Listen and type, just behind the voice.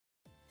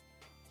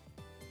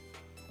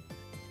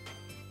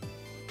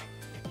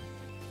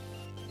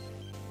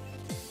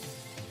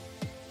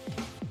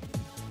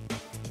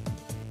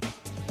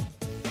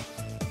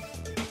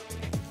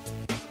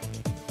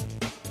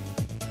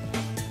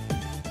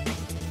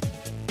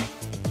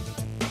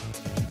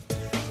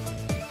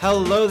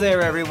Hello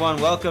there,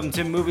 everyone. Welcome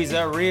to Movies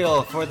Are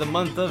Real for the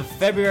month of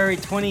February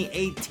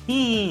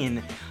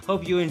 2018.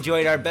 Hope you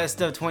enjoyed our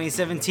best of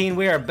 2017.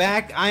 We are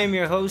back. I am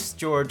your host,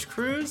 George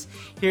Cruz,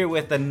 here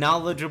with the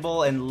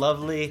knowledgeable and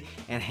lovely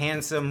and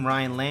handsome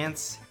Ryan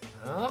Lance.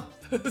 Huh?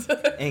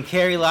 And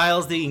Carrie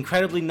Lyles, the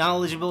incredibly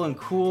knowledgeable and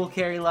cool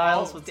Carrie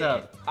Lyles. What's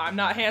up? I'm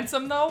not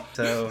handsome, though.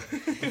 So,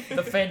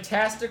 The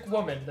fantastic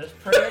woman, the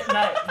pregnant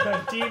knight,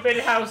 the demon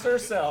house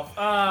herself.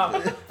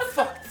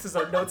 Fuck, this is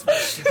our notes for the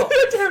show.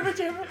 Damn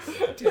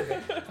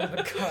it. Oh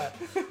my god.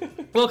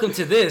 welcome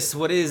to this,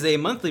 what is a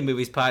monthly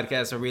movies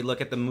podcast where we look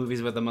at the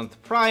movies of the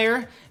month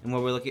prior, and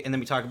what we're looking, and then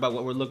we talk about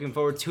what we're looking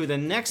forward to the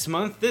next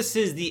month. This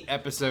is the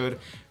episode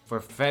for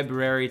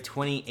February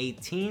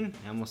 2018.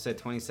 I almost said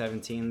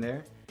 2017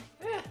 there.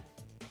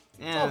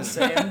 all the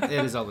same. It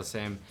is all the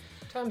same.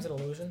 Time's an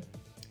illusion.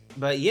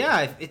 But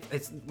yeah,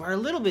 we're a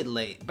little bit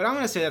late, but I'm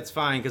gonna say that's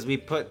fine because we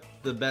put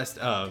the best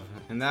of,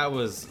 and that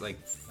was like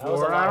That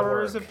was a 4 lot of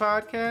hours work. of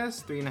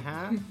podcast,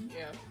 3.5,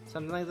 Yeah.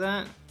 something like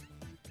that.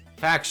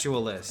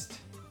 Factualist.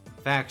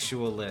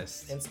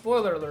 And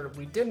spoiler alert,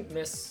 we didn't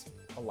miss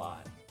a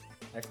lot.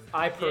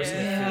 I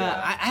personally feel.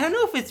 Yeah, I don't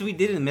know if it's we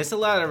didn't miss a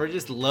lot or we're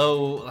just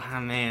low. Oh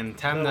man,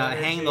 time Low to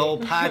energy. hang the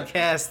old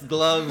podcast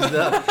gloves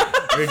up.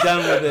 We're done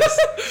with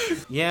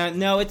this. Yeah,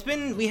 no,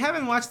 we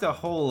haven't watched a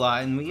whole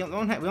lot, and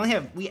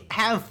we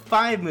have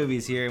 5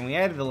 movies here, and we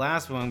added the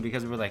last one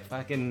because we were like,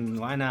 fucking,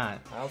 why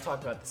not? I'll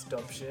talk about this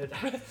dumb shit.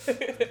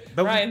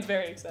 But Ryan's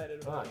very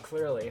excited about it.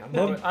 Clearly,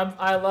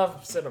 I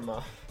love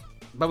cinema.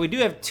 But we do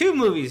have 2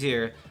 movies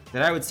here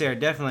that I would say are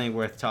definitely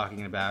worth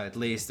talking about, at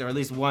least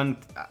one.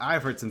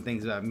 I've heard some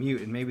things about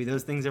Mute, and maybe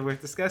those things are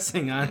worth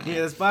discussing on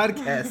this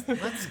podcast.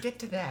 Let's get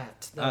to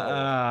that.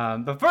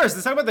 But first,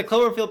 let's talk about the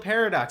Cloverfield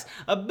Paradox.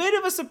 A bit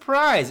of a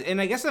surprise, and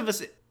I guess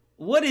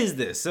what is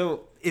this?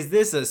 So, is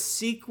this a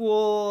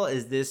sequel?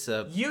 Is this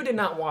a? You did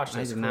not watch I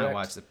this, did correct? not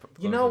watch the.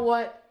 You know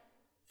what?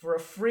 For a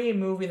free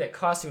movie that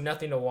costs you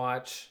nothing to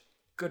watch,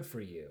 good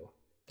for you.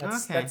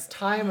 That's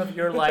time of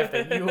your life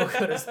that you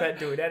could have spent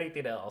doing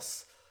anything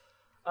else.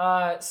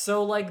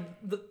 So like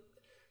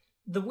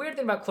the weird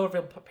thing about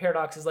Cloverfield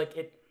Paradox is like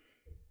it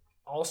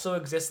also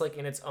exists like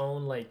in its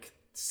own like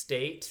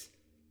state,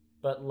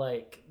 but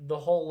like the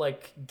whole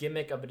like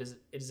gimmick of it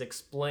is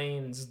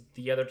explains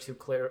the other 2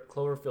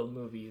 Cloverfield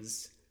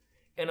movies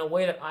in a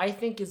way that I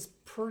think is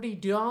pretty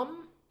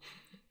dumb.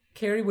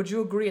 Carrie, would you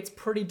agree it's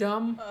pretty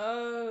dumb?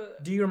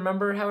 Do you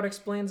remember how it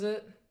explains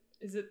it?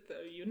 Is it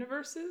the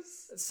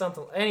universes? It's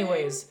something.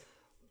 Anyways,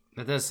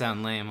 That does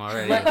sound lame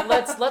already.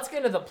 let's get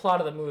into the plot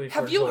of the movie.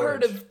 Have first, you George.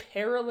 heard of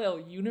parallel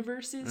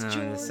universes, George?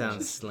 This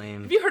sounds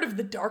lame. Have you heard of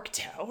the Dark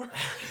Tower?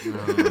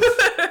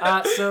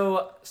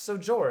 So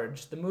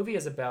George, the movie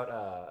is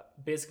about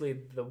basically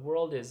the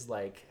world is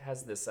like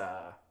has this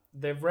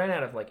they've ran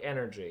out of like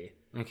energy.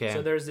 Okay.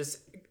 So there's this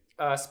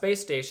space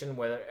station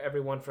where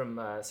everyone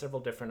from several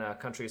different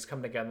countries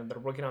come together. They're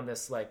working on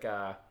this like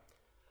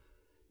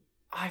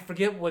I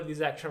forget what the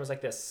exact term is,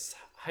 like this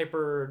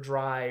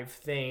hyperdrive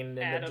thing, and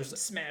Atom then just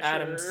smasher.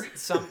 atoms,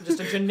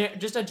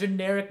 just a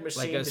generic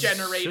machine. like a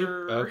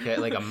generator. Okay,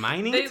 like a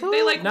mining They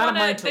tool. like Not a wanna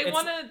mind tool, they it's-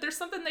 wanna there's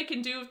something they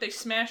can do if they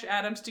smash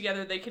atoms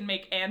together. They can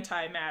make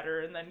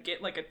antimatter and then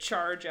get like a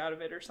charge out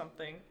of it or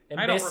something. And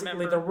I don't basically,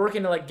 remember. they're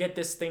working to like get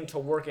this thing to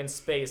work in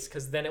space,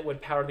 because then it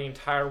would power the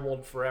entire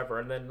world forever.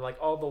 And then like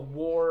all the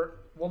war.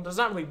 Well, there's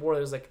not really war.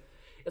 There's like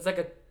it's like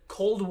a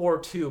Cold War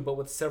 2, but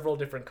with several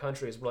different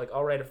countries. We're like,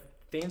 all right, if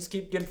things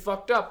keep getting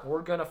fucked up,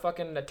 we're gonna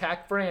fucking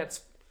attack France,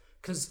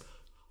 because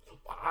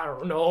I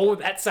don't know.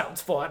 That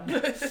sounds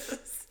fun.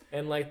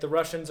 And like the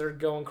Russians are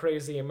going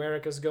crazy,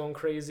 America's going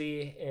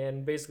crazy,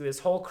 and basically this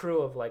whole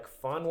crew of like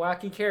fun,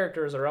 wacky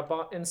characters are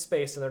up in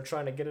space, and they're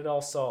trying to get it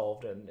all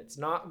solved, and it's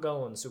not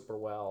going super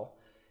well.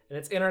 And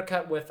it's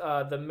intercut with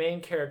the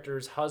main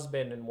character's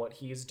husband and what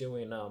he's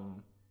doing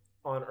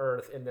on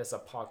Earth in this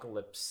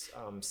apocalypse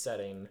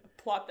setting.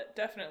 Plot that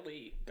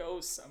definitely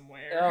goes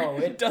somewhere. Oh,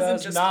 it doesn't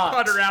does just not.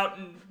 putter out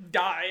and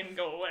die and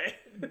go away.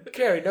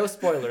 Carrie, no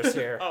spoilers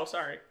here. Oh,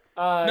 sorry.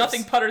 Uh,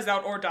 Nothing putters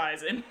out or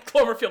dies in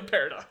Cloverfield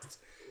Paradox.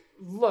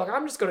 Look,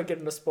 I'm just gonna get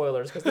into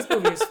spoilers because this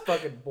movie is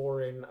fucking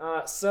boring.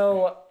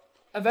 So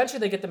eventually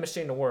they get the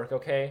machine to work,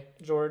 okay,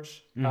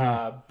 George?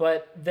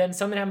 But then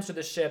something happens to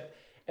the ship,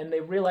 and they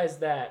realize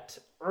that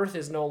Earth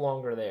is no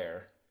longer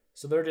there.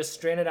 So they're just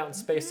stranded out in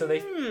space. So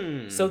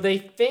they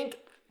think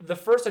the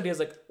first idea is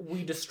like,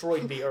 we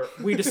destroyed the Earth.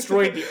 We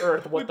destroyed the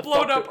Earth. What the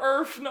Blowed fuck? up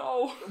Earth,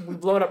 no. We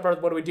blowed up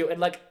Earth. What do we do? And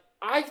like,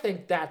 I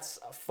think that's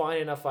a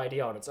fine enough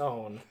idea on its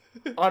own.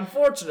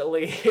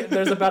 Unfortunately,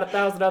 there's about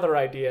 1,000 other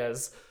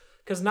ideas.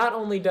 Because not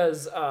only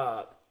does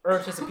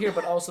Earth disappear,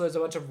 but also there's a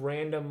bunch of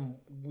random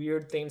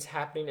weird things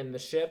happening in the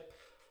ship.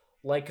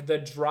 Like the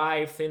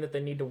drive thing that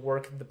they need to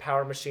work, the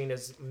power machine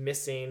is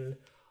missing.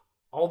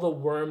 All the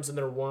worms in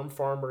their worm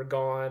farm are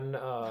gone.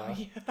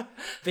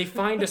 They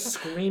find a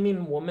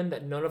screaming woman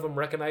that none of them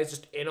recognize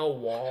just in a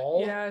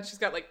wall. Yeah, she's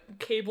got like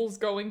cables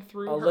going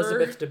through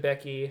Elizabeth her.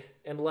 Debicki.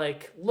 And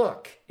like,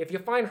 look, if you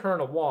find her in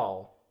a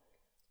wall,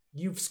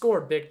 you've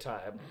scored big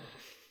time.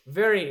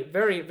 Very,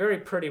 very, very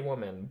pretty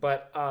woman,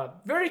 but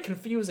very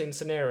confusing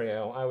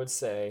scenario, I would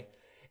say.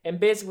 And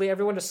basically,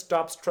 everyone just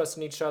stops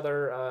trusting each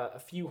other. A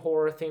few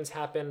horror things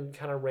happen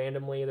kind of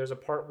randomly. There's a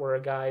part where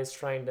a guy is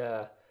trying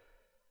to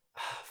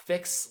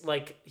fix,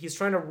 like, he's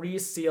trying to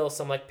reseal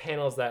some, like,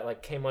 panels that,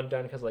 like, came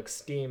undone because, like,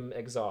 steam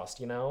exhaust,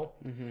 you know?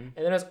 Mm-hmm.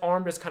 And then his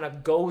arm just kind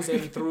of goes in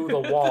through the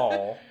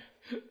wall.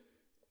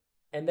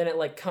 And then it,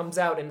 like, comes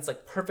out and it's,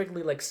 like,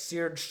 perfectly, like,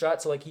 seared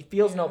shut. So, like, he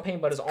feels no pain,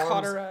 but his arm's...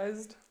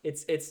 Cauterized.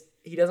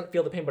 He doesn't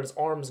feel the pain, but his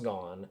arm's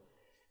gone.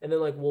 And they're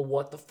like, well,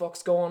 what the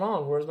fuck's going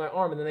on? Where's my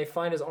arm? And then they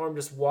find his arm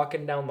just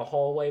walking down the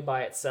hallway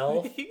by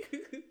itself.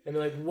 And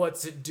they're like,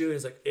 what's it doing?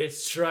 He's like,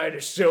 it's trying to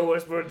show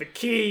us where the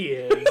key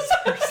is.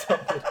 Or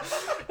something.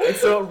 And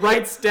so it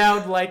writes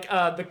down, like,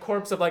 the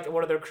corpse of, like,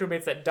 one of their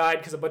crewmates that died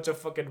because a bunch of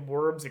fucking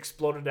worms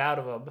exploded out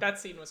of him. That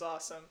scene was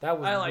awesome. That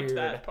was I liked weird.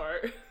 that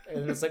part.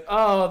 And it's like,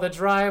 oh, the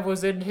drive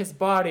was in his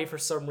body for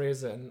some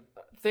reason.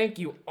 Thank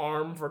you,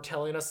 arm, for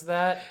telling us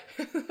that.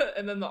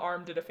 And then the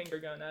arm did a finger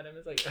gun at him.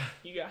 It's like,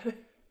 you got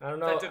it. I don't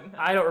know.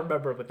 I don't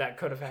remember, but that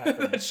could have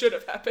happened. That should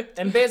have happened.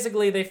 And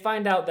basically, they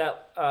find out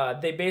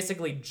that they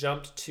basically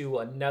jumped to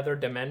another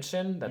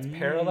dimension that's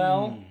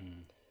parallel.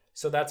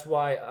 So that's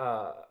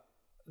why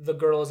the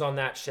girl is on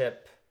that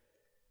ship.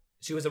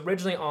 She was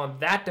originally on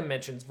that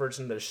dimension's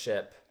version of the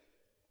ship,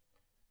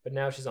 but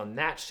now she's on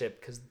that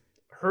ship because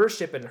her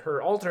ship in her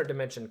alternate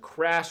dimension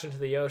crashed into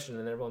the ocean,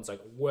 and everyone's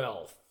like,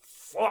 well,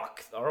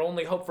 fuck, our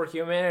only hope for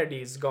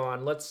humanity's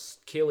gone. Let's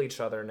kill each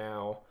other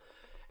now.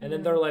 And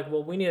then they're like,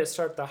 well, we need to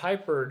start the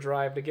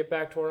hyperdrive to get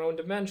back to our own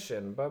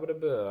dimension. Blah, blah,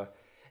 blah.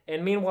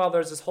 And meanwhile,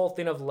 there's this whole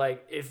thing of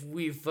like, if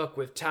we fuck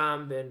with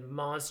time, then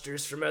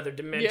monsters from other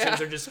dimensions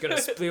are just going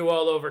to spew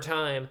all over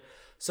time.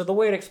 So the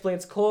way it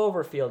explains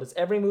Cloverfield is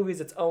every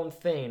movie's its own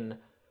thing.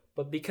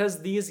 But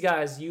because these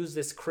guys use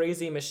this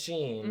crazy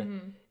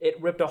machine,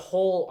 it ripped a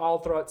hole all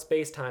throughout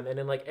space-time. And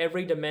in like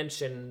every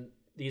dimension,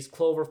 these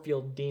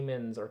Cloverfield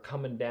demons are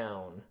coming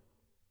down.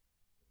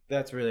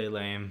 That's really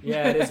lame.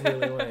 Yeah, it is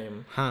really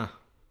lame. Huh.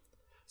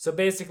 So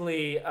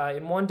basically,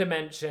 in one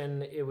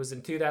dimension, it was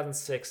in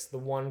 2006, the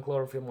one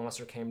Cloverfield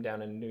monster came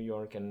down in New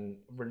York and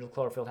original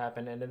Cloverfield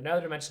happened. And in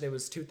another dimension, it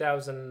was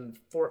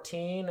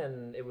 2014,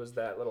 and it was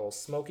that little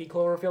smoky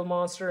Cloverfield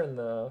monster, and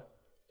there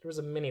was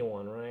a mini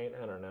one, right?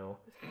 I don't know.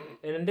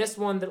 And in this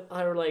one, there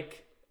are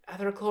like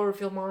other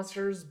Cloverfield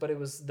monsters, but it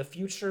was the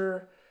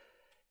future.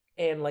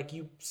 And like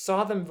you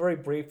saw them very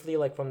briefly,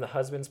 like from the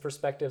husband's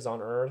perspectives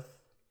on Earth,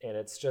 and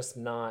it's just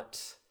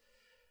not...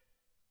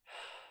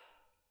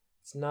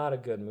 It's not a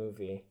good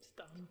movie. It's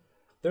dumb.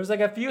 There's like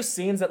a few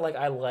scenes that like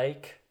I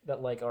like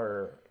that like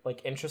are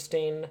like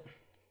interesting,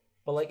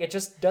 but like it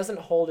just doesn't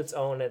hold its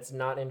own. It's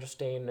not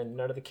interesting, and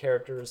none of the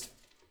characters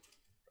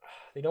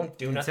they don't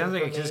do nothing. It sounds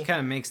like for it me. just kind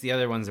of makes the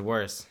other ones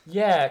worse.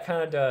 Yeah, it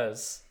kind of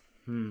does.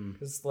 Hmm.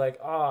 It's like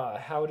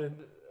how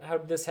did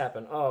this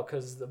happen? Oh,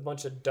 because a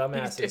bunch of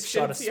dumbasses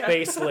shot a Dipshits, yeah.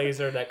 space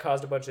laser that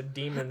caused a bunch of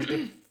demons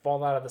to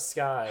fall out of the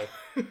sky.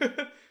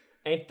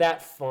 Ain't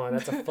that fun?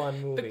 That's a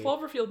fun movie. The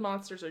Cloverfield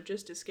monsters are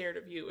just as scared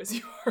of you as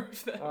you are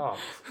of them. Oh,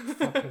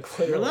 fucking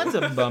clearly. Well, that's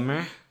a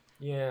bummer.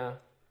 Yeah.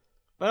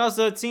 But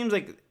also, it seems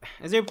like...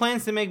 Is there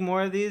plans to make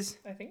more of these?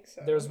 I think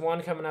so. There's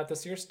one coming out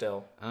this year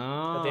still.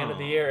 Oh. At the end of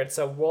the year. It's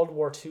a World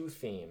War II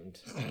themed.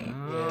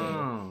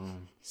 Oh. Yeah.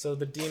 So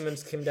the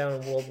demons came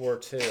down in World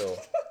War II.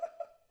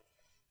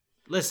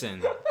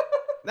 Listen,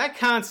 that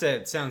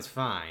concept sounds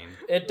fine.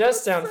 It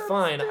does sound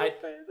fine.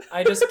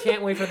 I just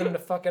can't wait for them to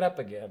fuck it up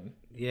again.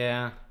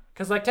 Yeah.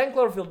 Because, like, 10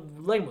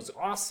 Cloverfield Lane was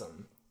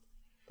awesome.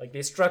 Like,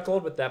 they struck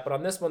gold with that. But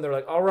on this one, they're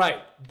like, all right,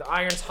 the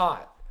iron's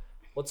hot.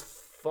 Let's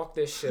fuck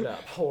this shit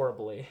up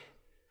horribly.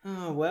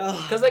 Oh,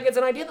 well. Because, like, it's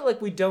an idea that,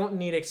 like, we don't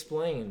need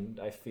explained,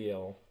 I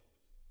feel.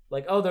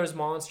 Like, oh, there's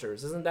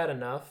monsters. Isn't that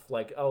enough?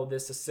 Like, oh,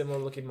 this a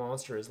similar-looking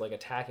monster is, like,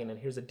 attacking, and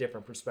here's a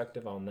different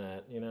perspective on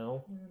that, you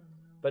know?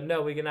 But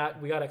no, we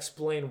gotta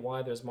explain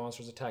why there's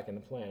monsters attacking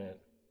the planet.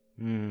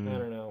 I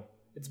don't know.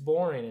 It's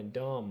boring and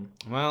dumb.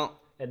 Well.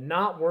 And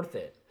not worth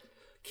it.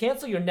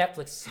 Cancel your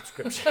Netflix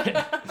subscription.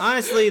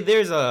 Honestly,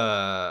 there's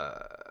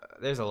a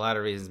lot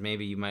of reasons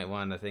maybe you might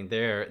want to think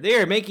they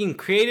are making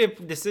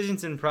creative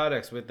decisions and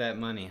products with that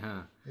money,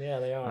 huh? Yeah,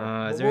 they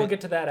are. Is We'll get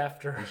to that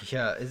after.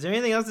 Yeah. Is there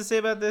anything else to say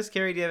about this?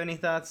 Carrie, do you have any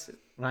thoughts?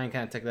 Ryan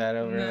kind of took that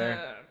over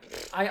there.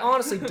 I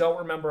honestly don't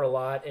remember a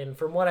lot, and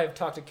from what I've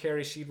talked to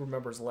Carrie, she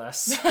remembers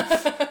less.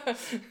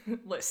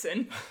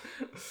 Listen.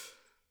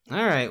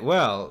 All right,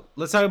 well,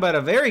 let's talk about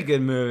a very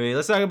good movie.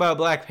 Let's talk about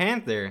Black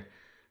Panther.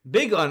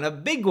 Big one, a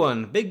big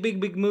one.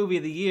 Big movie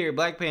of the year,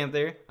 Black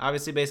Panther.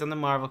 Obviously based on the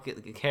Marvel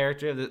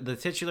character of the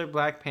titular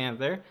Black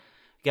Panther.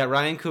 You got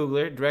Ryan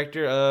Coogler,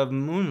 director of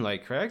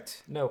Moonlight,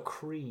 correct? No,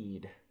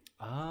 Creed.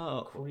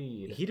 Oh.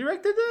 Creed. He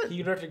directed that?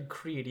 He directed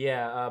Creed,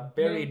 yeah.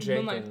 Barry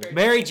Jenkins.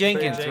 Barry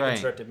Jenkins,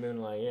 right. Directed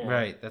Moonlight, yeah.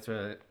 Right, that's what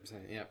I'm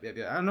saying. Yep.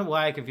 I don't know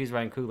why I confused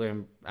Ryan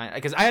Coogler,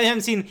 because I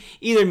haven't seen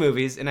either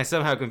movies, and I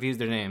somehow confused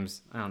their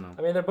names. I don't know.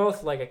 I mean, they're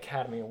both, like,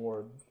 Academy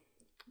Award.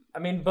 I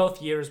mean, both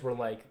years were,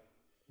 like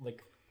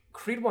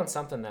Creed won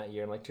something that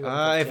year, like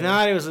 2015. If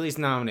not, it was at least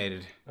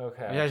nominated.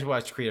 Okay. I should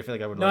watch Creed. I feel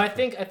like I would. No, like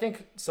I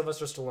think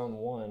Sylvester Stallone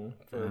won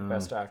for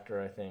Best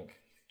Actor. I think.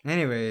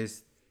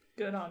 Anyways,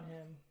 Good on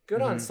him.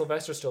 Good on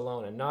Sylvester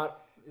Stallone, and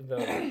not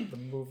the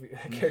movie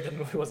the character the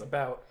movie was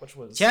about, which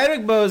was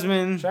Chadwick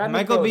Boseman, Chadwick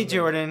Michael B. Boseman.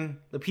 Jordan,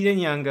 Lupita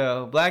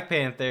Nyong'o, Black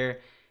Panther.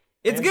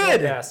 It's Angela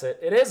good. Bassett.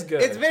 It is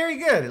good. It's very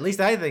good. At least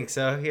I think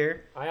so.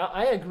 Here,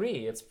 I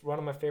agree. It's one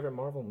of my favorite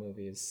Marvel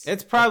movies.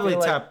 it's probably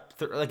I feel top.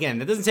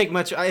 Again, it doesn't take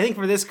much. I think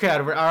for this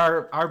crowd,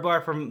 our bar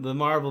from the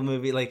Marvel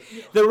movie, like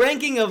the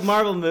ranking of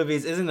Marvel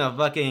movies, isn't a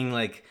fucking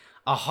like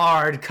a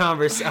hard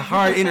a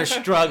hard inner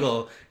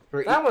struggle.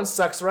 For That one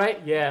sucks,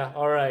 right? Yeah.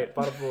 All right.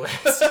 Bottom of the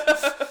list.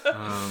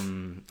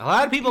 a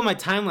lot of people in my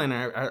timeline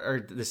are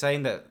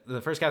deciding that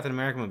the first Captain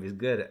America movie is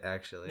good.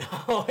 Actually,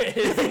 Oh, it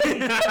is.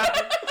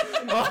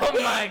 Oh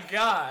my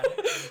god.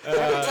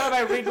 Every time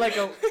I read like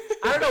I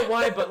don't know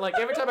why, but like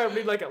every time I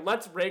read like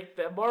let's rank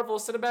the Marvel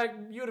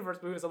Cinematic Universe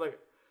movies, I'm like,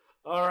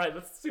 all right,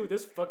 let's see what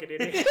this fucking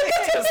idiot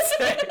has to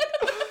say.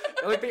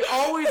 And, like they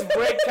always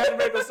rank Captain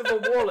America: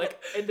 Civil War like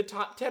in the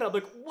top 10. I'm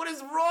like, what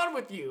is wrong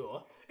with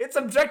you? It's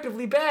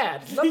objectively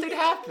bad. Nothing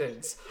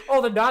happens.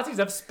 Oh, the Nazis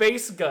have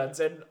space guns,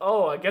 and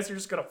I guess you're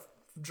just gonna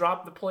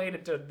drop the plane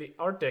into the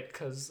Arctic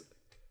because.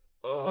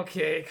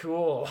 Okay,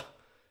 cool.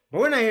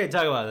 but we're not here to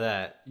talk about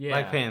that. Yeah.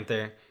 Black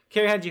Panther.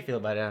 Carrie, how'd you feel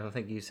about it? I don't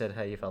think you said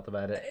how you felt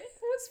about it. It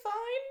was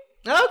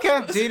fine.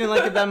 Okay, so you didn't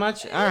like it that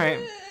much. All right.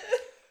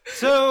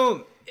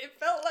 So It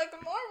felt like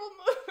a Marvel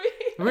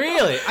movie.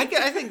 really, I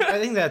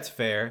think that's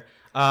fair.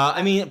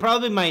 I mean,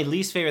 probably my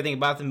least favorite thing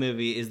about the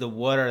movie is the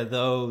 "What are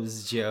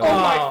those?" joke. Oh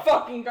my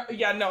fucking god.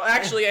 Yeah, no,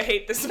 actually, I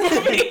hate this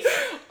movie.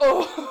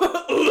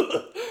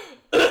 Oh.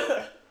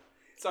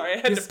 Sorry, I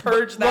had to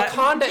purge that.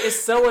 Wakanda is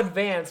so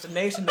advanced a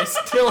nation, they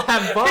still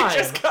have Vine. They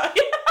just got,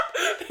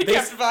 they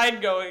got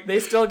Vine going. They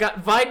still got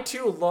Vine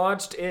 2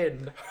 launched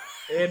in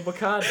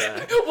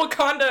Wakanda.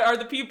 Wakanda are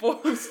the people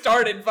who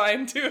started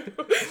Vine too.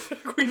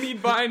 We need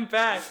Vine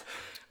back.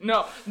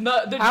 No,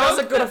 the How is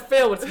joke it gonna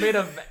fail? It's made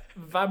of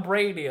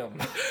vibranium.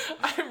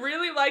 I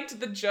really liked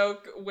the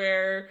joke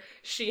where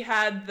she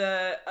had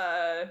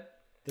the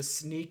The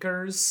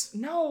sneakers.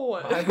 no.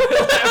 I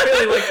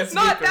really like the sneakers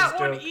Not that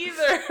one joke.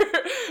 either.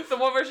 The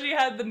one where she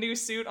had the new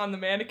suit on the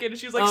mannequin and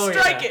she was like, Oh,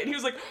 strike yeah. it. And he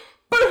was like,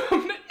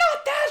 boom,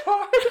 not that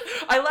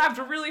hard. I laughed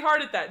really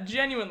hard at that,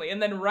 genuinely.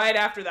 And then right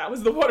after that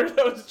was the What Are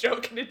Those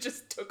joke, and it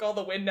just took all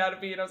the wind out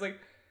of me. And I was like,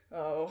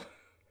 oh.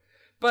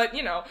 But,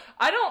 you know,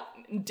 I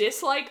don't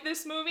dislike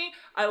this movie.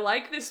 I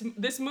like this.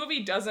 This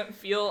movie doesn't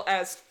feel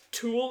as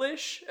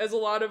toolish as a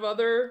lot of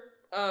other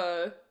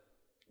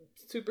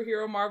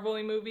superhero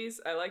Marvel-y movies.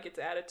 I like its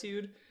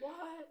attitude.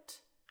 What?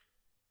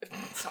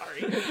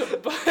 Sorry.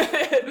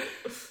 But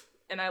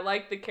and I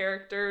like the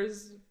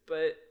characters,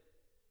 but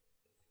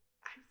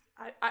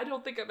I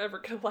don't think I'm ever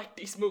gonna like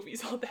these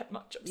movies all that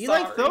much. I'm You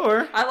sorry. like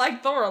Thor? I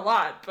like Thor a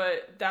lot,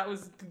 but that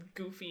was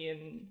goofy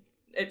and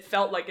it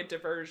felt like a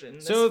diversion.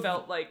 This So-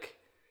 felt like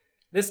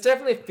This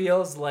definitely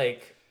feels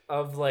like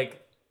cut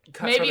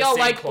from maybe the I'll same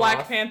like cloth.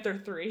 Black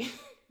Panther 3.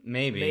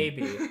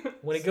 Maybe.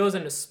 When he goes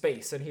into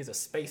space and he's a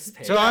space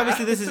panther. So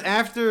obviously this is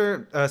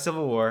after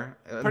Civil War.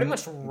 pretty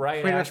much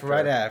right Pretty after. much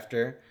right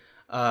after.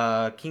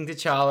 King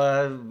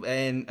T'Challa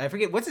and I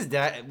forget what's his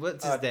dad.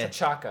 What's his dad?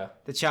 T'Chaka.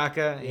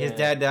 T'Chaka. His Yeah.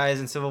 dad dies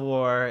in Civil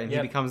War, and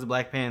Yep. he becomes the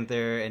Black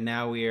Panther. And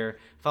now we're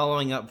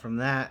following up from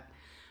that.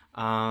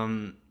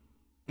 I'm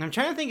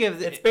trying to think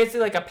of It's basically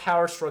like a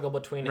power struggle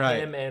between Right.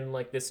 him and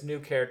like this new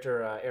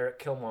character, Eric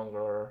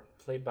Killmonger,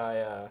 played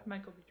by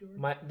Michael B.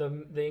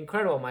 Jordan. the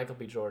incredible Michael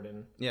B.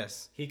 Jordan.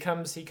 yes. He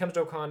comes to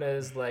Wakanda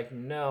as like,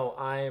 no,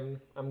 I'm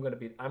gonna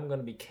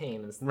be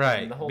Kane.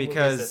 Right, And the whole movie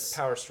because- is this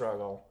power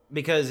struggle.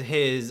 Because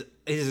his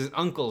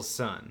uncle's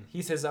son.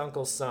 He's his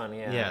uncle's son.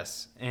 Yeah.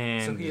 Yes,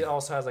 and So he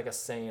also has like a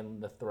say in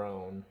the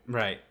throne.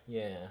 right.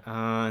 Yeah.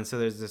 And so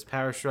there's this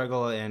power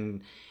struggle,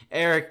 and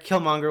Eric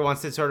Killmonger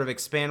wants to sort of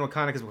expand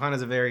Wakanda because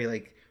Wakanda's a very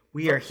like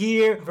we are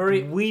here.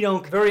 We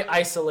don't Very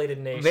isolated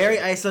nation. very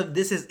isolated.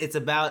 It's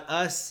about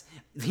us.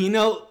 You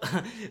know,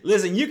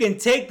 listen. You can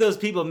take those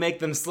people, make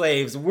them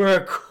slaves.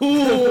 We're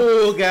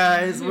cool,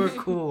 guys. We're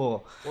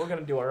cool. We're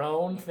gonna do our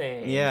own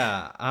thing.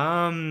 Yeah.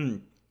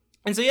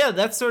 And so yeah,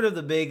 that's sort of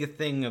the big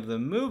thing of the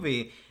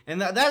movie, and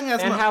that's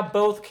And how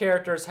both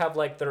characters have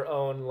like their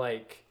own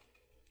like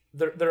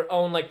their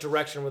own like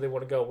direction where they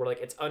want to go. Where like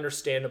it's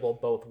understandable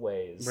both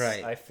ways.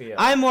 right. I feel.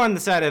 I'm more on the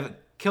side of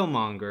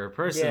Killmonger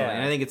personally, Yeah.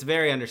 and I think it's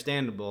very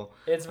understandable.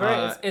 It's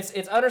very it's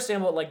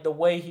understandable. Like the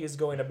way he's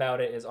going about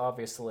it is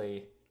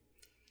obviously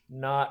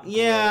not.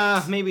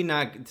 Yeah, great. maybe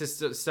not to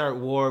start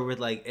war with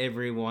like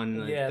everyone.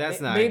 Like, Yeah, that's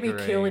not maybe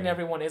great. killing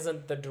everyone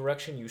isn't the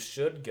direction you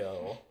should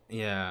go.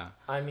 Yeah,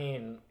 I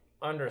mean,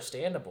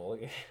 understandable.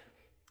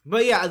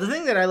 but yeah, the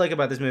thing that I like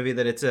about this movie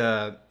that it's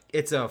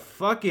a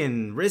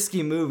fucking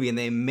risky movie, and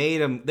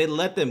they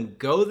let them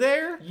go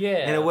there.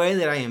 Yeah. In a way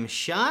that I am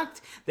shocked.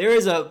 There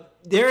is a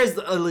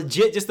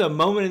legit just a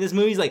moment in this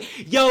movie. He's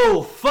like,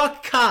 "Yo,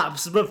 fuck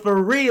cops, but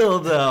for real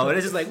though," and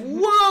it's just like,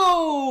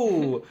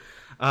 "Whoa!"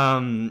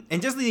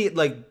 And just the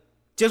like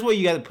just what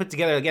you got to put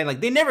together again.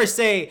 Like, they never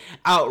say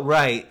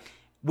outright,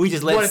 we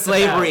just let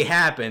slavery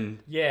happen.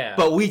 Yeah.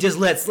 But we just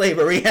let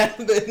slavery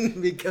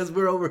happen because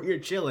we're over here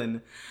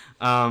chilling.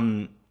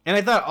 And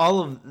I thought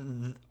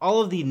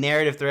all of the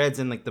narrative threads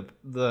and like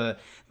the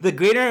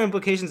greater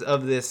implications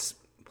of this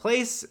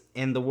place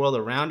and the world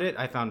around it,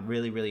 I found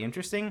really, really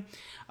interesting.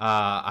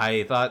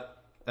 I thought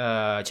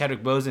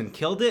Chadwick Boseman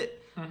killed it.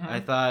 Mm-hmm. I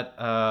thought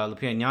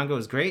Lupita Nyong'o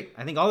was great.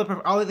 I think all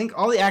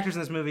the actors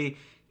in this movie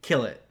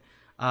kill it.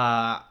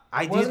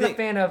 I wasn't a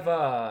fan of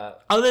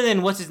other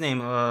than what's his name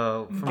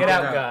from Get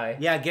Out guy.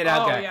 Yeah, Get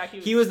Out guy. Yeah,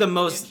 he was the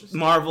most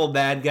Marvel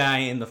bad guy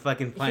in the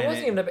fucking planet. He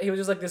wasn't even. He was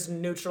just like this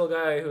neutral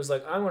guy who was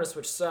like, "I'm going to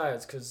switch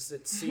sides because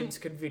it seems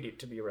convenient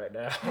to me right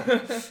now."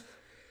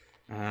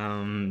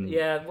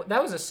 Yeah,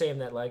 that was a shame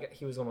that like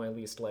he was one of my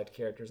least liked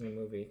characters in the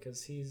movie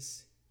because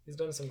he's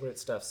done some great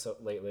stuff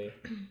lately.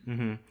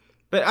 Mm-hmm.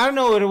 But I don't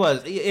know what it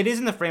was. It is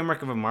in the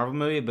framework of a Marvel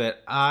movie,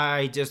 but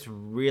I just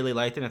really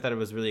liked it. I thought it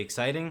was really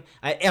exciting.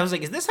 I was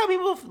like, is this how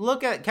people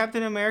look at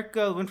Captain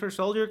America: Winter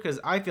Soldier? Because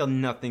I feel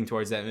nothing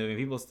towards that movie.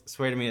 People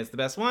swear to me it's the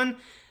best one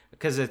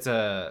because it's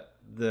the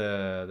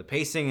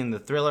pacing and the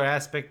thriller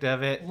aspect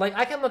of it. Like,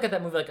 I can look at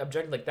that movie like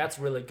objectively, like that's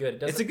really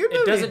good. It's a good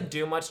movie. It doesn't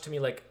do much to me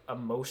like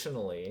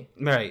emotionally.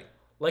 Right.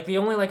 Like the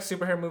only like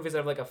superhero movies that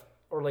have like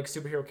or like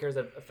superhero characters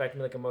that affect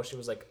me like emotionally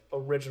was like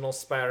original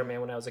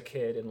Spider-Man when I was a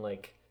kid and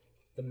like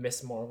the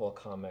Miss Marvel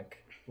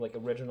comic, like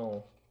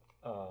original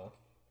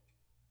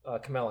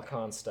Kamala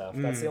Khan stuff.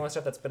 That's the only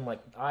stuff that's been like,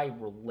 I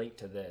relate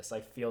to this.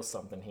 I feel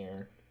something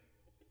here.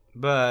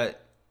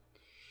 But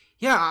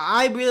yeah,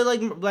 I really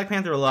like Black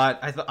Panther a lot.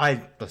 I thought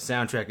the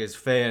soundtrack is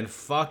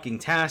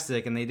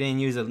fan-fucking-tastic, and they didn't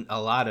use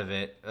a lot of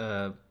it.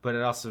 But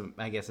it also,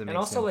 I guess, it makes and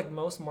also sense. like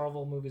most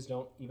Marvel movies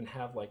don't even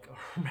have like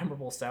a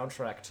memorable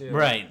soundtrack too.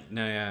 Right.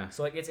 No. Yeah.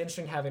 So like it's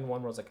interesting having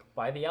one where it's like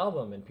buy the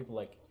album, and people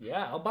are like,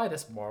 yeah, I'll buy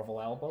this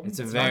Marvel album. It's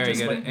a very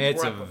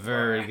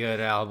good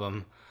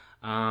album.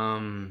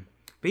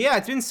 But yeah,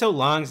 it's been so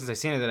long since I've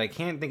seen it that I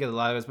can't think of a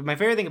lot of it. But my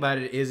favorite thing about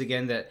it is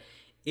again that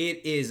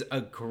it is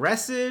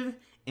aggressive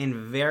and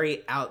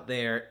very out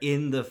there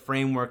in the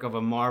framework of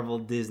a Marvel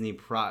Disney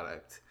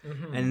product.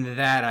 Mm-hmm. And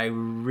that I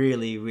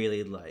really,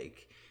 really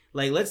like.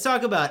 Like, let's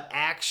talk about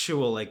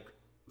actual, like,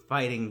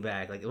 fighting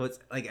back. Like, what's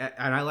like,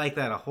 and I like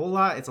that a whole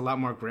lot. It's a lot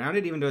more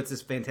grounded, even though it's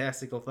this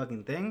fantastical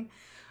fucking thing.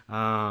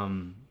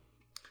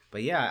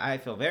 But yeah, I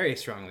feel very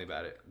strongly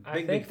about it.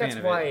 Big fan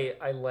of why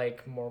I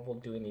like Marvel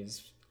doing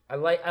these. I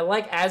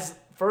like as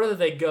further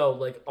they go,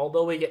 like,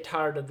 although we get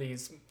tired of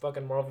these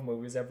fucking Marvel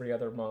movies every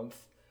other month,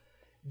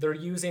 they're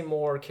using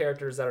more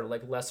characters that are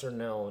like lesser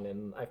known,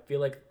 and I feel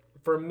like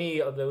for me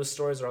those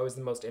stories are always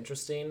the most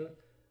interesting.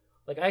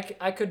 Like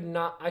I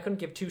couldn't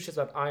give two shits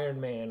about Iron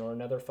Man or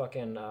another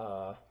fucking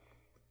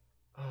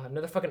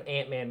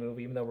Ant-Man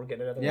movie, even though we're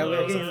getting another one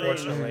of those,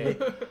 unfortunately.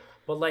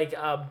 But like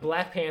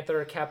Black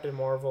Panther, Captain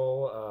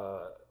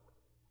Marvel,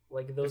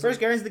 like those. The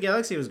first Guardians of the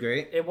Galaxy was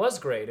great. It was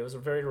great. It was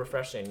very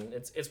refreshing.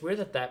 It's weird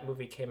that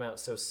movie came out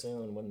so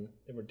soon when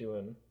they were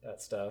doing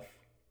that stuff.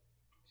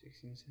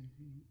 16,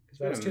 17.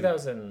 That was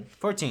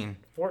 2014.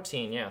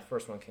 14. Yeah, the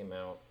first one came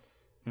out.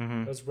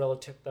 Mm-hmm. It was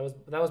relative.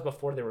 That was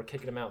before they were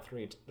kicking him out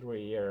through a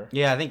year.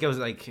 Yeah, I think it was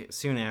like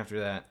soon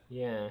after that.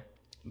 Yeah.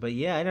 But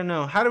yeah, I don't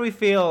know. How do we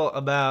feel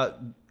about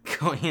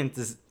going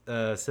into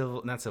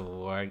not Civil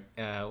War?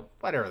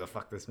 Whatever the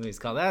fuck this movie's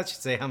called. That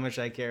should say how much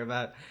I care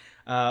about.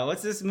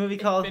 What's this movie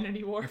called?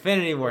 Infinity War.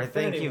 Infinity War.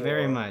 Thank you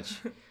very much.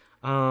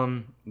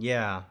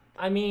 Yeah.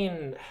 I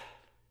mean,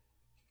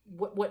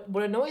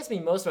 what annoys me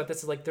most about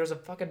this is like there's a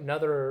fucking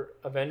another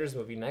Avengers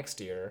movie next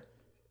year.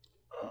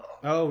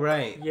 Oh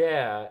right.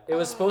 Yeah, it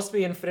was supposed to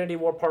be Infinity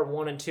War Part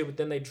 1 and 2, but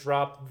then they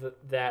dropped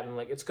that and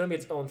like it's gonna be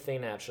its own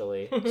thing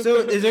actually. So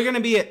is there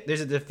gonna be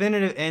there's a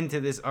definitive end to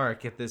this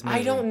arc if this movie?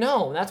 I don't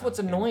know. That's what's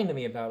annoying to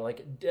me about it.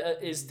 Like,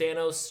 is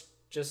Thanos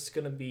just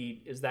gonna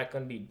be? Is that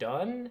gonna be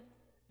done?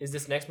 Is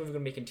this next movie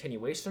gonna be a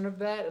continuation of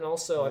that? And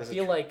also, I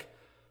feel like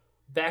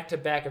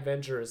back-to-back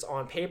Avengers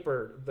on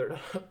paper, they're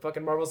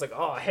fucking Marvel's like,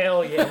 oh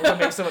hell yeah, we're gonna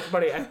make so much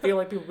money. I feel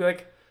like people be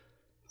like,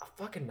 a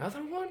fucking another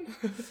one?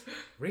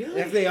 Really?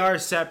 If they are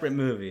separate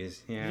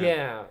movies, yeah.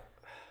 Yeah.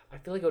 I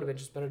feel like it would have been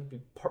just better to be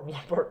Part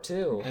 1, Part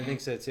 2. I think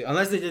so too.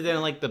 Unless they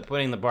didn't like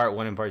putting the Part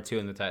 1 and Part 2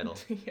 in the title.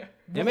 Yeah.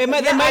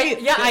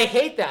 I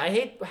hate that. I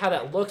hate how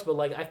that looks, but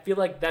like I feel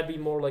like that'd be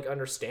more like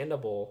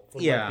understandable for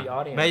like, the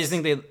audience. But I just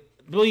think they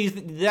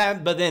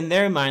but then in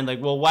their mind,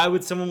 like, well, why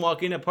would someone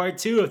walk into Part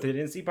 2 if they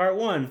didn't see Part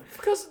 1?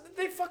 Because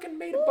they fucking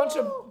made a bunch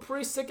of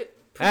pre-ticket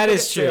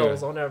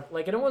sales on there.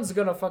 Like, no one's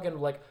gonna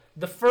fucking like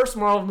the first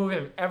Marvel movie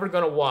I'm ever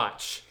gonna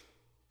watch.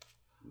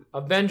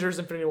 Avengers: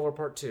 Infinity War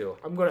Part 2.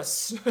 I'm gonna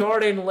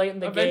start in late in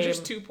the Avengers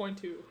game.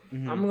 2.2.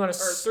 Mm-hmm. I'm gonna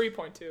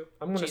 3.2.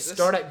 I'm gonna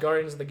start at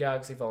Guardians of the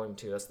Galaxy Volume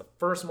 2. That's the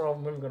first Marvel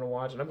movie I'm gonna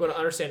watch, and I'm gonna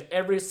understand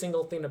every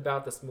single thing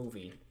about this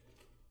movie.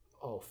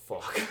 Oh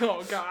fuck.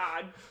 Oh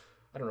god.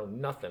 I don't know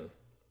nothing.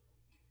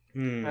 I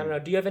don't know.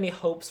 Do you have any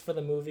hopes for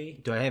the movie?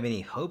 Do I have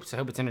any hopes? I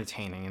hope it's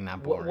entertaining and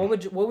not boring.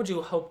 What would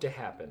you hope to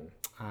happen?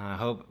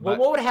 What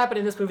would happen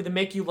in this movie to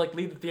make you like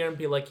leave the theater and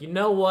be like, you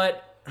know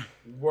what?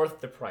 worth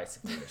the price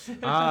of admission.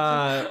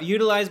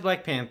 Utilize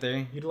Black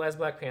Panther. Utilize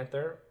Black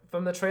Panther.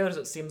 From the trailers,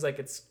 it seems like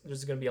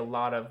there's going to be a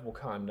lot of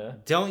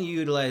Wakanda. Don't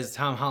utilize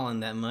Tom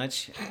Holland that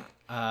much.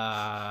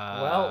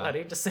 Well, I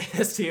need to say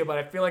this to you, but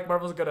I feel like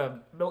Marvel's going to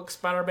milk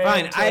Spider-Man.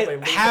 Fine, until they I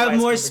lose have the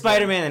more rights to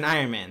Spider-Man than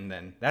Iron Man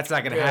then. That's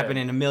not going to Good. happen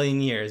in a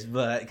million years,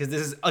 but because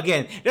this is,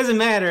 again, it doesn't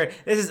matter.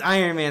 This is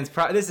Iron Man's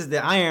this is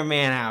the Iron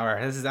Man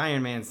hour. This is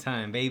Iron Man's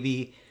time,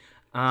 baby.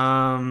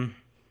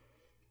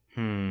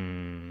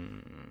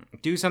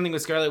 Do something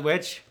with Scarlet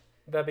Witch.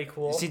 That'd be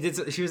cool.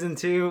 She was in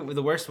 2,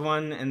 the worst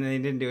one, and they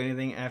didn't do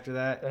anything after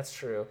that. That's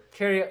true.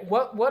 Carrie,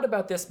 what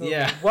about this movie?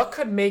 Yeah. What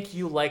could make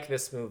you like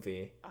this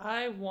movie?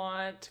 I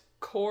want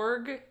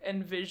Korg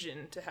and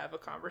Vision to have a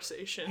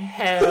conversation.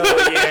 Hell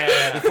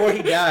yeah. Before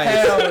he dies.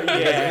 Hell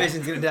Because yeah.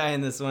 Vision's gonna die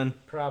in this one.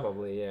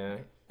 Probably, yeah.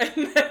 And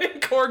then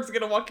Korg's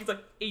gonna walk. He's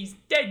like, he's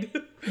dead.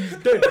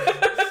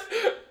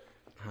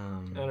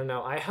 I don't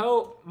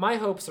know. My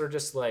hopes are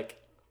just like,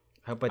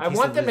 I I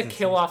want them to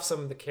kill off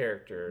some of the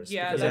characters.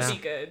 Yeah, because that'd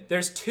be good.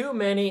 There's too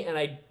many, and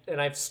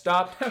I've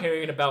stopped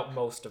caring about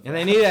most of them. And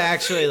they need to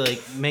actually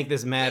like make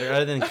this matter,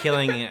 other than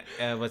killing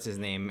what's his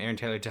name, Aaron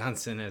Taylor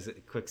Johnson as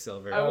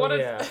Quicksilver. I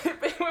wanted yeah.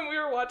 when we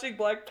were watching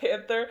Black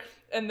Panther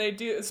and they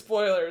do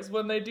spoilers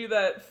when they do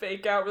that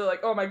fake out. We're like,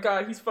 oh my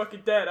god, he's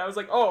fucking dead. I was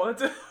like, oh,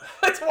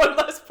 that's one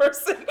less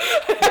person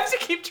I have to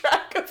keep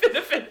track of in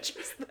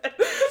Avengers. Then.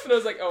 And I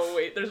was like, oh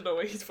wait, there's no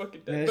way he's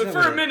fucking dead. Yeah, but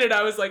for a minute,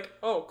 I was like,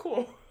 oh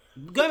cool.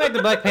 Going back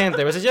to Black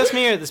Panther, was it just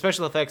me or the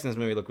special effects in this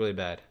movie look really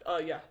bad?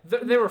 Yeah.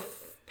 They were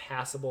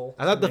passable.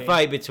 I thought to the me.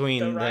 fight between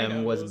The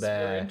them was rhinos were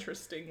bad.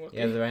 interesting looking.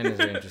 Yeah, the rhinos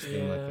are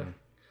interesting Yeah. looking.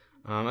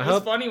 It I was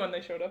hope funny when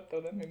they showed up though.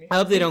 That made me. I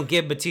hope they don't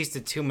give Batista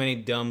too many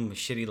dumb,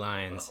 shitty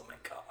lines. Oh my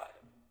god.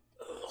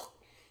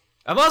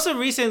 I've also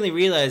recently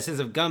realized,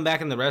 since I've gone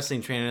back in the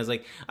wrestling training, I was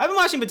like, I've been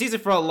watching Batista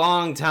for a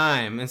long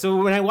time, and so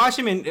when I watch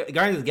him in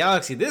Guardians of the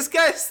Galaxy, this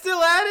guy's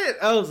still at it.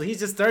 Oh, so he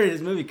just started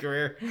his movie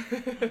career.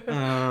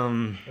 All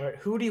right,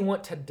 who do you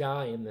want to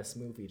die in this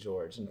movie,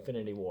 George?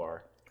 Infinity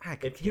War.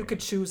 If you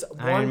could choose one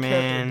Iron character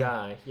Man. to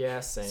die,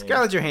 yeah, same.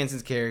 Scarlett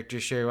Johansson's character,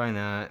 sure, why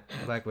not?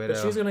 Black Widow.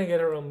 But she's gonna get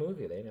her own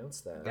movie. They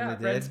announced that. Yeah,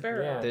 they Red did?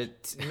 Sparrow. Yeah.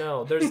 They're-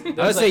 No, there's I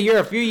would say you're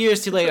a few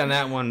years too late on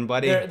that one,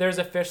 buddy. there's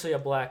officially a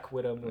Black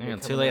Widow movie. Yeah,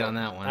 too coming late out. on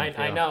that one, I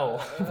I feel.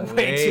 know.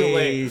 Way too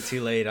late.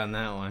 Too late on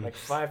that one. Like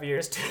 5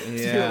 years too.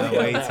 Yeah, too late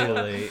way on that too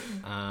one. late.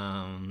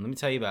 Let me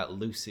tell you about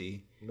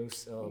Lucy.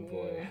 Loose. Oh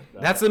boy.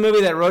 That's the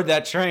movie that rode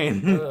that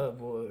train. Oh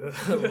boy.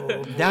 Oh,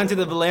 boy. Down to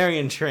the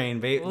Valerian train,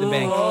 the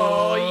bank.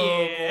 Oh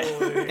yeah.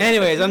 boy.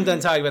 Anyways, I'm done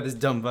talking about this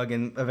dumb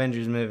fucking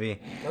Avengers movie.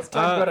 Let's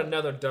talk about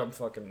another dumb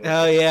fucking movie.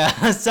 Oh yeah,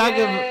 let's talk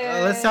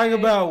Yay.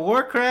 about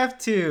Warcraft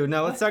 2.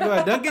 No, let's talk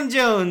about Duncan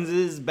Jones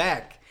is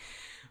back.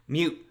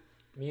 Mute,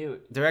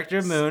 Mute. director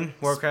of Moon,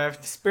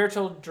 Warcraft.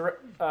 Spiritual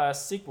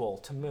sequel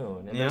to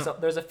Moon, and Yeah.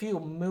 there's a few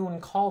Moon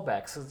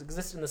callbacks that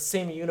exist in the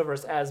same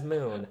universe as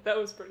Moon. That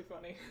was pretty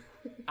funny.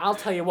 I'll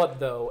tell you what,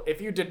 though,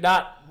 if you did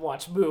not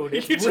watch Moon,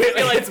 it's You just really,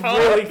 feel like, it's huh?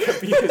 really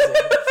confusing.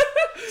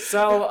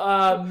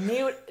 So,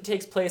 Mute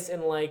takes place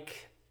in,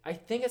 like, I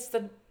think it's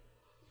the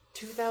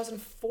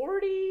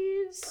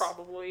 2040s?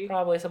 Probably.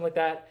 Probably, something like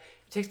that.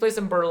 It takes place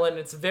in Berlin.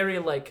 It's very,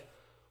 like,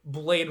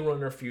 Blade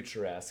Runner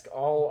futuresque.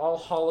 All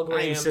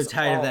holograms. I'm so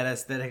tired of all- that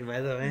aesthetic,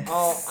 by the way.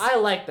 I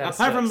like that Apart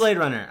stuff. from Blade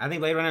Runner, I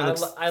think Blade Runner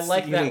looks. I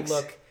like unique. that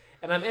look.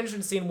 And I'm interested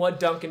in seeing what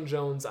Duncan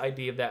Jones'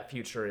 idea of that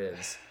future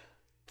is.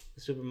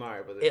 Super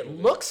Mario Brothers. It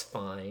looks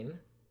fine.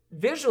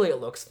 Visually, it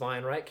looks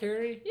fine, right,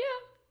 Carrie? Yeah.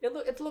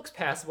 It looks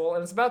passable,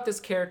 and it's about this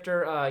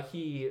character.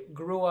 He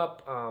grew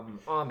up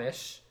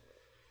Amish,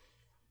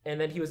 and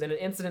then he was in an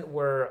incident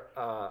where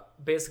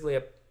basically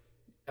a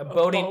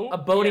boating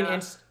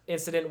yeah.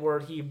 incident where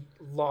he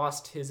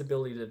lost his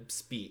ability to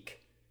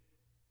speak.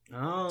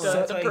 Oh, The,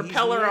 that's the why he's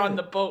propeller new. on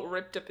the boat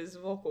ripped up his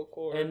vocal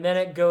cord. And then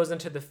it goes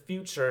into the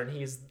future, and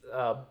he's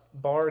a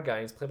bar guy.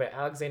 He's played by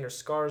Alexander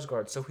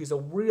Skarsgård, so he's a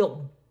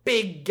real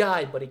big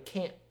guy, but he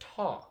can't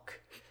talk.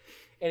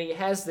 And he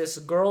has this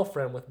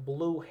girlfriend with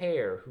blue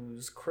hair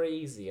who's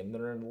crazy, and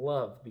they're in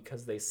love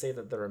because they say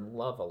that they're in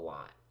love a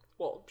lot.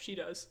 well, she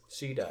does.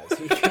 She does.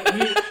 He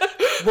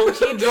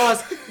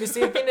draws. You see,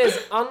 the thing is,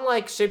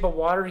 unlike Shape of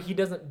Water, he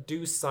doesn't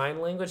do sign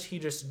language. He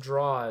just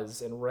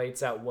draws and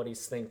writes out what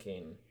he's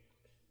thinking.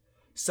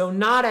 So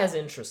not as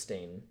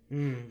interesting.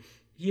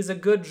 He's a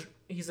good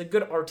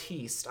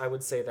artiste, I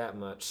would say that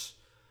much.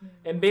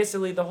 And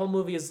basically, the whole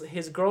movie is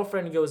his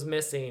girlfriend goes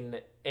missing,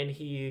 and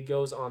he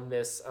goes on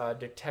this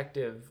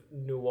detective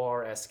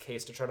noir-esque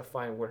case to try to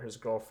find where his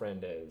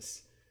girlfriend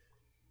is.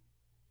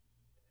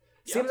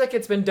 Yep. Seems like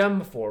it's been done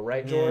before,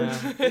 right, George?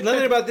 Yeah.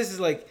 Nothing about this is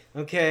like,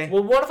 okay.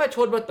 Well, what if I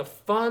told you about the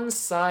fun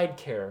side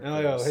characters? Oh,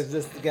 yo, is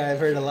this the guy I've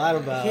heard a lot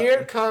about?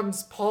 Here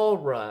comes Paul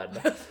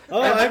Rudd.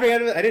 Oh, I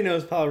forgot. I didn't know it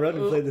was Paul Rudd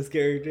who played this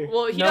character.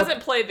 Well, he No.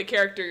 doesn't play the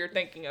character you're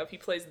thinking of. He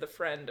plays the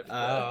friend of the...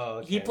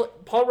 Oh, okay.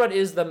 Paul Rudd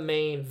is the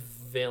main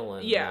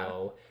villain. Yeah.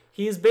 Though.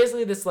 He's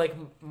basically this like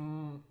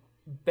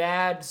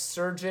bad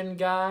surgeon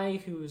guy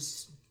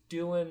who's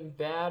doing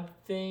bad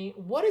thing.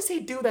 What does he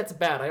do that's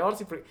bad? I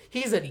honestly forget.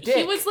 He's a dick.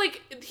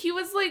 He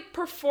was like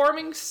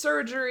performing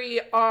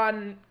surgery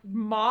on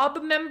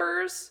mob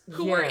members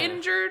who were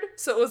injured.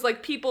 So it was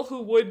like people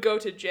who would go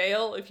to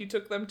jail if you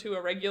took them to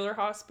a regular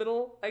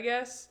hospital, I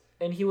guess.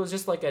 And he was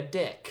just like a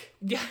dick.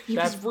 Yeah, he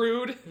was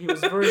rude. He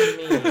was very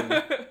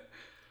mean.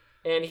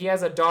 And he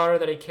has a daughter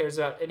that he cares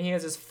about. And he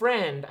has his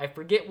friend. I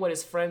forget what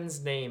his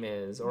friend's name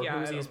is or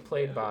who he's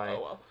played by.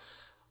 Oh, well.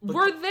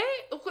 Were they...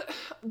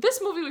 This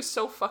movie was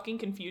so fucking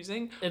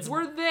confusing.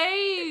 Were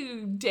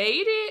they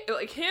dating?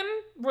 Like, him?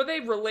 Were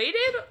they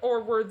related?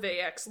 Or were they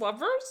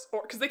ex-lovers?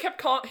 Or because they kept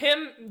calling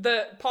him,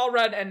 Paul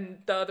Rudd, and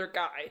the other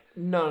guy.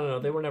 No.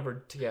 They were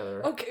never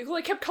together. Okay, well,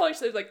 they kept calling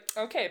each other, like,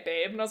 okay,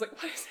 babe. And I was like,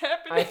 what is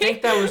happening? I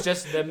think that was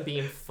just them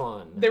being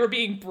fun. They were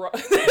being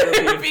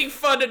they were being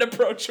fun and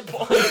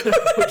approachable.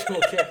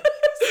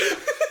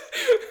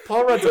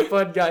 Paul Rudd's a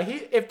fun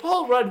guy. If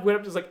Paul Rudd went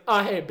up to just like,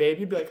 oh, hey, babe,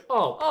 you'd be like,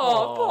 oh,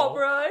 Paul. Oh, Paul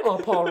Rudd. Oh,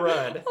 Paul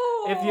Rudd.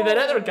 If you that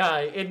other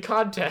guy in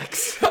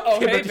context. Oh,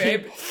 hey,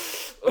 babe.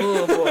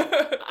 Oh, boy.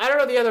 I don't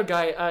know the other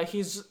guy.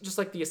 He's just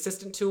like the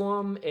assistant to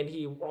him, and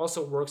he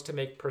also works to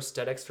make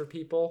prosthetics for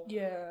people.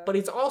 Yeah. But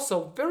he's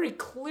also very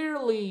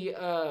clearly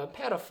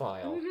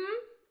pedophile. Mm-hmm.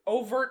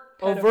 Overt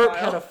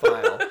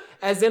pedophile.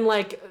 As in,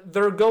 like,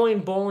 they're going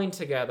bowling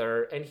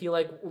together, and he,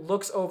 like,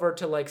 looks over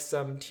to, like,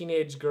 some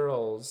teenage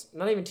girls.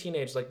 Not even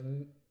teenage, like...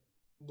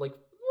 Well, they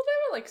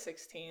were, like,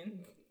 16.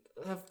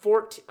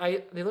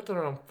 14... They looked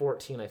around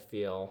 14, I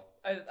feel.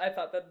 I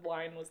thought the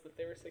line was that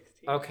they were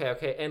 16.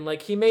 Okay. And,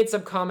 like, he made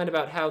some comment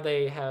about how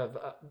they have...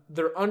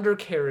 their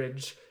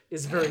undercarriage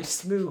is very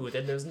smooth,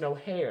 and there's no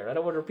hair. I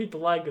don't wonder if people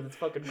like it. It's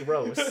fucking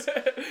gross.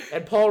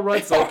 And Paul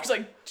Rudd's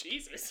like,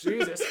 Jesus,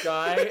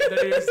 guy.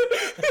 That is...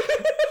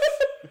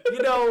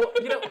 You know,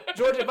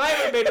 George, if I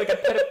ever made like a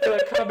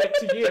pedophilic comment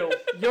to you,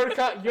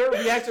 your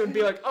reaction would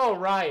be like, "Oh,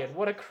 Ryan,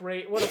 what a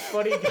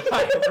funny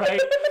guy,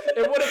 right?"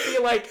 It wouldn't be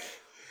like,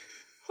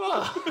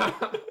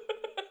 "Huh,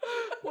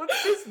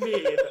 what's this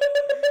mean?"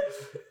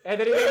 And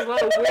then he made a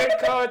lot of weird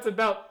comments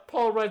about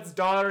Paul Rudd's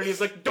daughter, and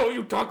he's like, "Don't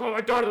you talk about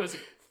my daughter?" I was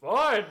like,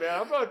 "Fine,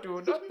 man, I'm not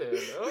doing nothing.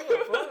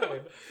 Oh, fine."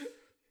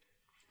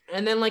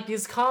 And then like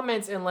these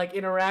comments and like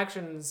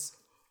interactions,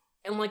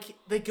 and like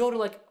they go to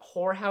like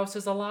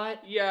whorehouses a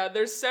lot. Yeah,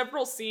 there's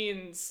several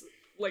scenes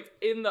like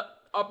in the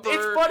upper.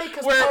 It's funny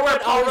because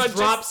Paul Rudd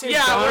drops his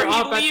daughter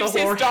off where he leaves at the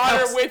his whorehouse.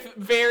 daughter with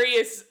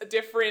various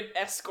different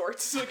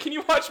escorts. So, can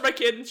you watch my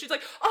kid? And she's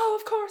like, "Oh,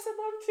 of course, I'd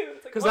love to."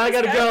 It's like, because I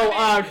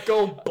gotta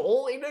go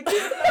bowling again,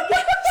 I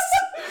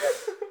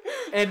guess.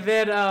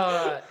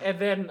 and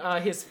then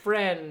his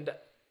friend.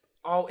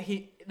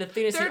 The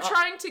thing is, they're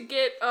trying to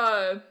get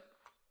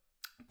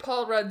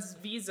Paul Rudd's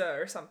visa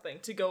or something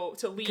to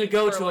leave to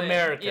go to Berlin.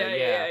 America.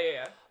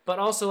 Yeah. But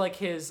also, like,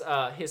 his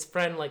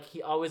friend, like,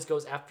 he always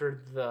goes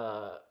after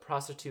the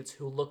prostitutes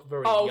who look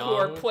very young. who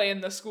are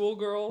playing the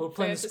schoolgirl Who are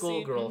playing the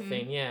schoolgirl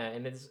thing, yeah.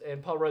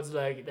 And Paul Rudd's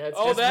like,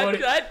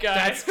 that guy.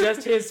 That's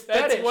just his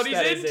fetish. That's what he's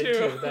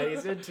that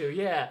he's into,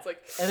 yeah. It's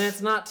like, and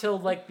it's not till,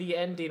 like, the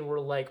ending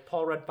where, like,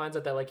 Paul Rudd finds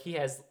out that, like, he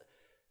has...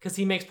 Because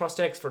he makes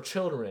prosthetics for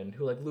children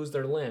who, like, lose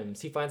their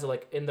limbs. He finds that,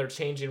 like, in their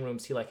changing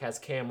rooms, he, like, has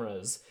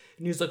cameras.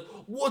 And he's like,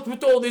 what's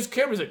with all these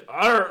cameras? Like,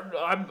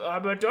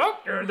 I'm a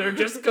doctor. They're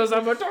just because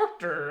I'm a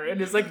doctor.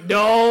 And he's like,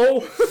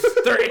 no.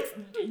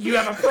 You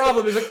have a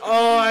problem. He's like,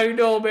 oh, I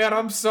know, man.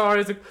 I'm sorry.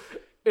 He's like,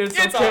 it's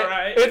okay. All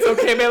right. It's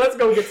okay, man. Let's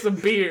go get some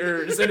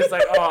beers. And it's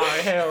like,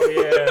 oh, hell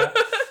yeah.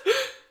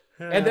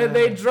 And then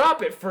they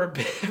drop it for a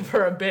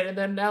bit. And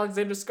then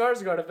Alexander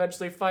Skarsgård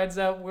eventually finds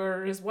out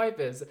where his wife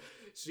is.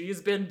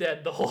 She's been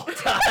dead the whole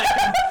time.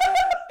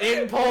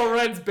 In Paul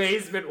Rudd's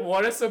basement.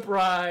 What a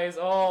surprise.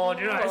 Oh,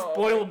 did I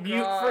spoil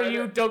Mute for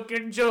you,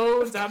 Duncan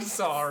Jones? I'm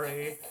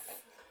sorry.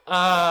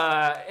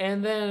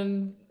 And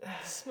then...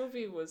 This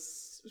movie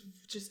was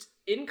just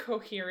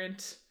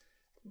incoherent,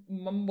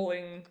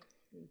 mumbling,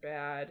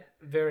 bad.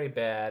 Very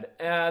bad.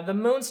 The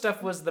moon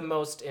stuff was the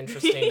most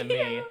interesting to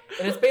me.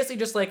 And it's basically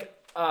just like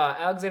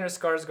Alexander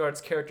Skarsgård's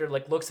character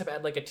like looks up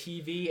at like a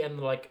TV and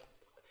like...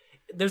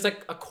 There's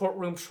like a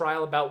courtroom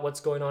trial about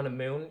what's going on in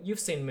Moon. You've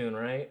seen Moon,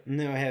 right?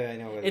 No, I haven't. I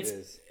know what it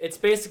is. It's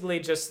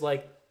basically just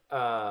like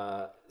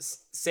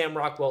Sam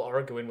Rockwell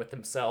arguing with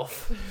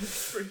himself.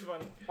 It's pretty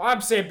funny. I'm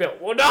Sam Bill.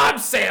 Well, no, I'm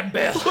Sam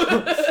Bill.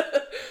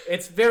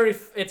 It's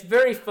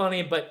very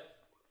funny, but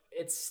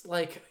it's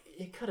like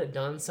you could have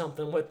done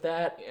something with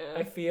that.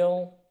 Yeah. I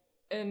feel.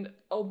 And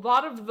a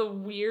lot of the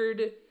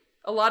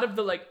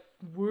like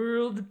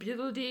world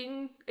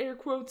building air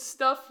quotes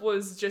stuff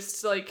was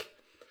just like.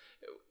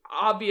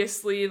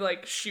 Obviously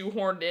like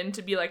shoehorned in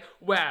to be like,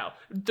 wow,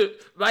 the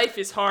life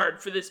is hard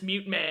for this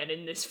mute man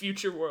in this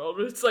future world.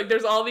 It's like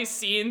there's all these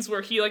scenes where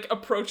he like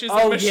approaches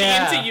a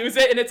machine to use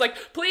it and it's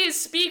like, please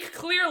speak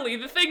clearly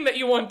the thing that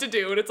you want to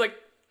do. And it's like,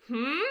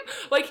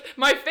 Like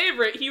my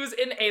favorite, he was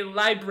in a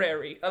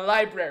library,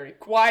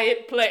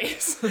 quiet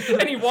place.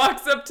 And he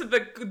walks up to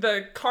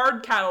the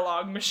card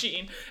catalog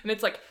machine and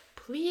it's like,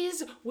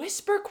 please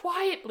whisper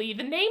quietly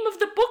the name of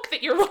the book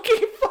that you're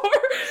looking for.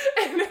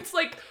 And it's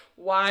like,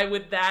 Why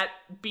would that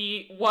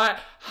be? What?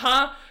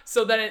 Huh?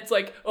 So then it's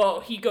like, oh,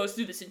 he goes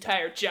through this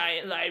entire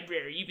giant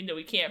library, even though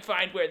he can't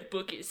find where the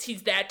book is.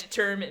 He's that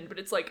determined. But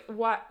it's like,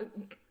 what?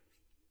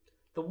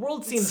 The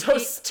world seems so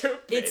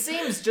stupid. It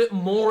seems just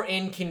more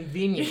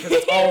inconvenient because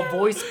it's all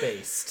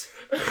voice-based.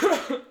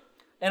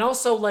 And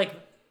also, like,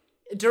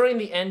 during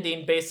the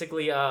ending,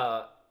 basically,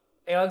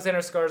 Alexander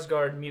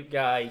Skarsgård, mute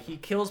guy, he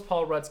kills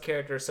Paul Rudd's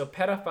character, so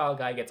pedophile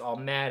guy gets all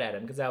mad at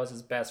him because that was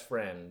his best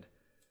friend.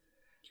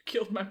 You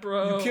killed my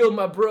bro. You killed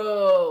my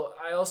bro.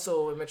 I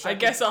also am attracted. I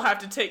guess I'll have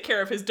to take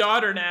care of his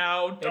daughter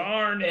now.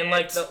 Darn it. And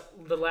like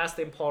the last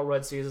thing Paul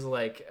Rudd sees is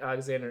like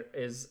Alexander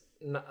is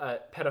a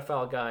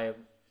pedophile guy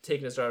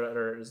taking his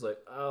daughter, is like,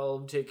 I'll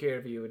take care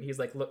of you, and he's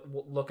like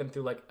looking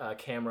through like a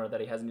camera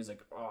that he has, and he's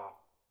like, oh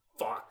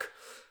fuck.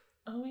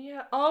 Oh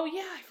yeah,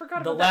 I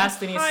forgot The about last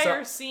that thing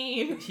entire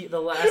scene.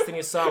 The last thing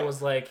he saw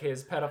was like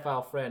his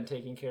pedophile friend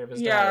taking care of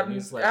his daughter. And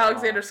he's like,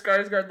 Alexander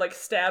Skarsgård like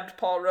stabbed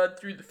Paul Rudd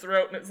through the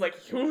throat, and it's like,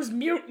 who's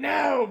mute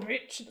now,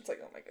 bitch? And it's like,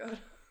 oh my god.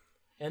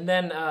 And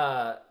then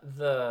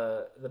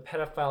the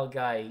pedophile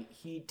guy,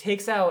 he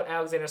takes out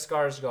Alexander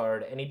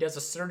Skarsgård and he does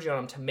a surgery on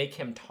him to make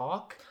him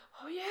talk.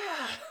 Oh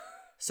yeah.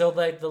 So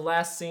like the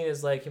last scene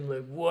is like him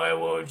like, why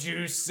won't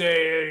you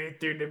say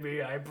anything to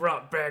me? I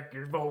brought back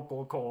your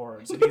vocal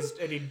cords.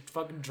 And he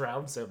fucking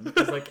drowns him.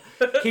 He's like,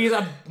 he's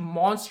a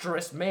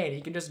monstrous man.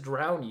 He can just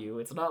drown you.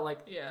 It's not like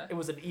it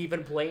was an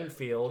even playing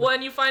field. Well,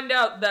 and you find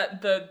out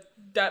that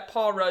that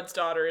Paul Rudd's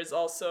daughter is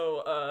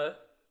also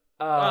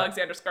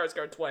Alexander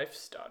Skarsgård's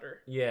wife's daughter.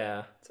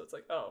 Yeah. So it's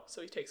like, oh,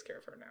 so he takes care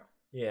of her now.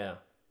 Yeah.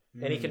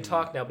 And he can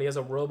talk now, but he has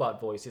a robot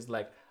voice. He's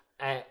like,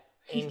 I'm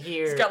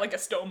here. He's got like a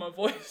stoma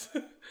voice.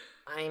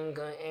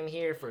 I'm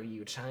here for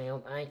you,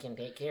 child. I can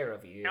take care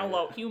of you.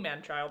 Hello,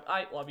 human child.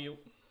 I love you.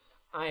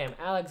 I am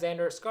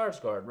Alexander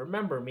Skarsgård.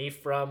 Remember me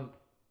from...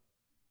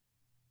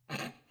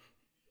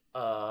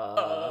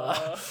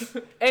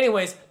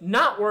 Anyways,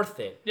 not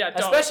worth it. Yeah, don't.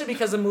 Especially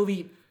because the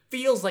movie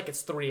feels like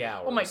it's 3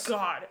 hours. Oh my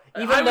god.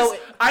 Even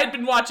I'd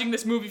been watching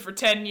this movie for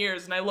 10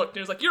 years, and I looked, and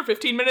it was like, you're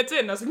 15 minutes in.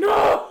 And I was like,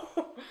 no!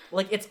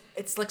 Like,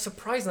 it's like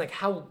surprising like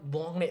how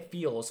long it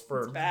feels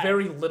for bad.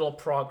 very little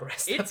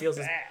progress. It's that feels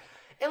bad.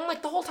 And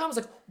like the whole time I was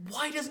like,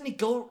 why doesn't he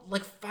go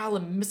like file a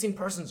missing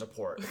persons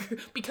report?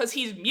 Because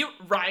he's mute,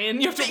 Ryan.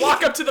 You have to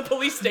walk up to the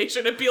police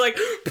station and be like,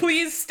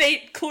 please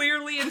state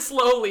clearly and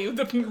slowly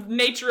the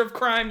nature of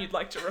crime you'd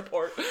like to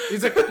report.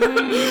 He's like,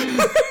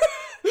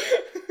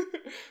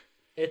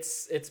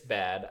 It's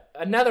bad.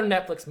 Another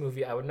Netflix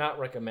movie I would not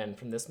recommend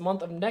from this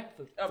month of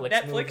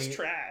Netflix movie.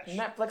 trash.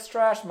 Netflix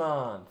trash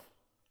month.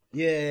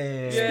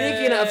 Yay.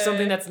 Speaking of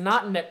something that's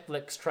not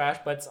Netflix trash,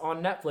 but it's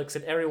on Netflix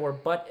and everywhere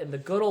but in the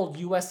good old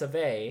US of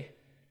A.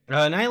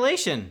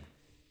 Annihilation.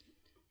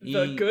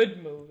 The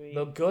good movie.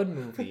 The good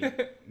movie.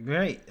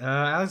 Right.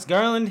 Alex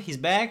Garland, he's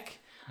back.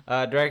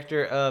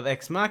 Director of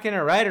Ex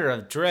Machina, writer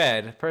of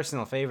Dread,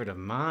 personal favorite of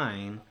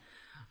mine.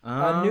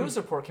 A news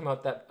report came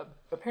out that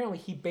apparently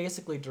he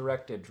basically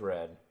directed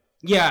Dread.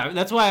 Yeah,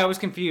 that's why I was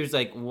confused.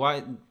 Like,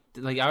 why?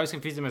 Like, I was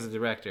confused him as a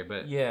director,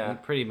 but yeah,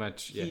 pretty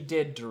much. Yeah. He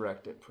did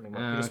direct it, pretty much.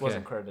 He just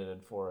wasn't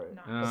credited for it,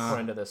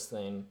 according to this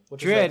thing.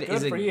 Which Dread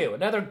is good for you.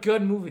 Another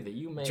good movie that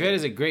you made. Dread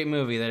is a great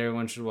movie that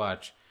everyone should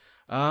watch.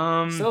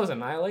 So is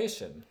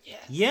Annihilation.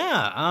 Yes.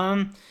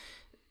 Yeah.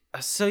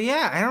 So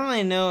yeah, I don't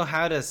really know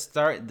how to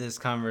start this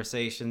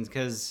conversation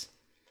because.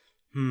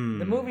 The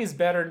movie's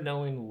better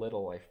knowing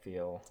little, I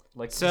feel.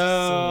 Like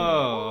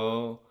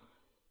so.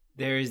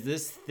 There's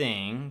this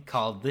thing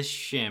called the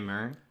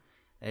Shimmer.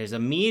 There's a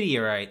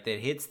meteorite that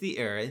hits the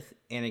Earth,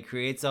 and it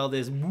creates all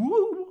this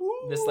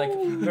like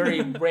very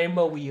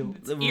rainbowy,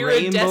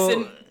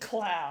 iridescent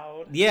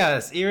cloud.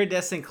 Yes,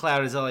 iridescent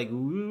cloud is all like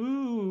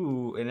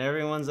woo, and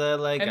everyone's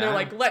like, and they're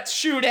like, let's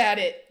shoot at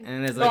it.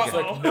 And it's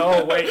like,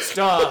 no, wait,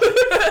 stop.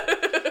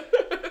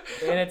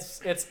 And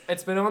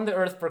it's been on the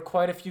Earth for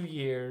quite a few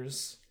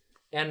years.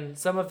 And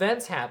some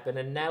events happen,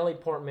 and Natalie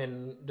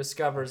Portman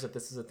discovers that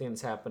this is a thing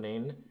that's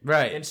happening.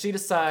 Right. And she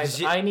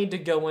decides, I need to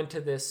go into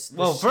this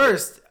well,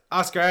 first,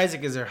 Oscar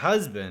Isaac is her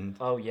husband.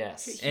 Oh,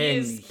 yes. He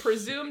is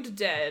presumed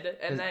dead,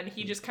 and then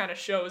he just kind of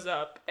shows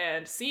up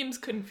and seems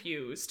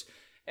confused.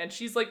 And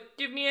she's like,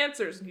 give me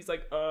answers. And he's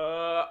like,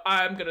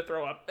 I'm going to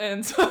throw up.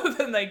 And so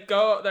then they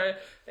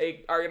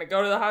are going to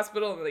go to the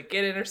hospital, and they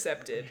get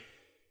intercepted.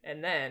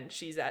 And then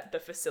she's at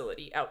the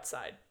facility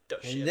outside.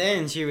 And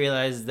then she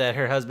realizes that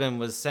her husband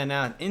was sent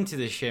out into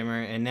the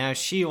Shimmer, and now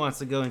she wants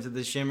to go into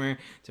the Shimmer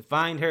to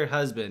find her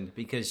husband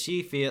because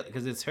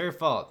because it's her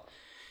fault.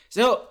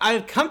 So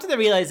I've come to the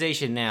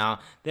realization now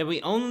that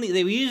we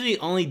usually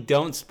only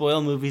don't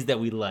spoil movies that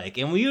we like,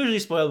 and we usually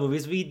spoil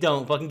movies we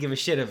don't fucking give a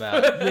shit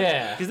about.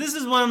 Yeah, because this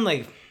is one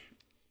like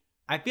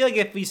I feel like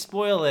if we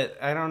spoil it,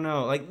 I don't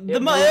know, like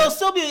it'll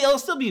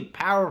still be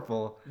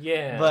powerful.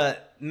 Yeah,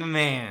 but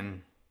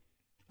man.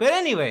 But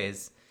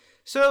anyways,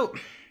 so.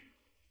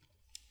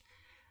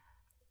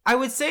 I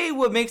would say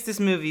what makes this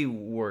movie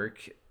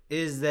work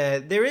is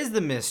that there is the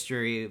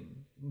mystery,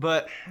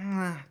 but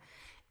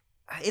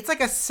it's like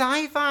a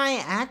sci-fi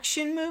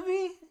action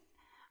movie.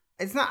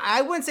 It's not.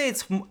 I wouldn't say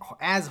it's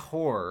as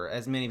horror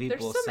as many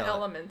people There's some sell it.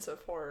 elements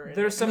of horror. in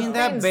There's it, some I mean, though.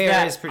 that things bear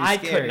that is pretty I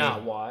scary. could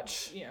not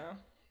watch. Yeah.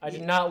 I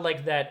did not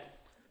like that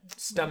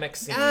stomach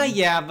scene.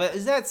 Yeah, but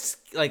is that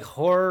like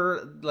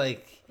horror?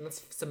 Like,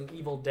 That's some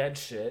Evil Dead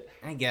shit.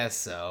 I guess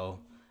so.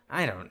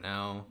 I don't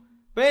know.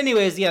 But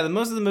anyways, yeah,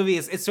 most of the movie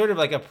is it's sort of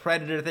like a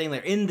predator thing.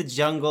 They're in the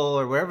jungle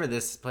or wherever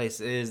this place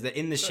is. They're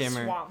in the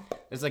shimmer. Swamp.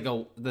 There's like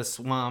the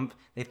swamp.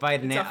 They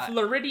fight It's a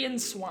Floridian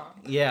swamp.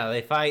 yeah,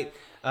 they fight.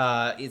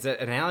 Is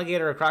it an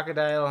alligator or a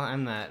crocodile?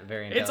 I'm not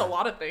very. It's a intelligent.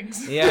 lot of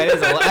things. Yeah, it is.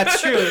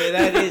 That's true.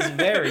 That is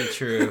very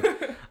true.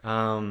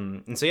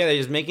 And so yeah, they're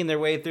just making their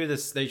way through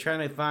this. They're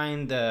trying to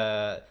find.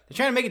 They're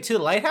trying to make it to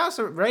the lighthouse,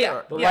 right?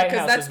 Yeah, The yeah, lighthouse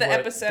because that's is the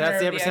what- epicenter That's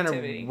the of the epicenter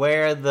activity.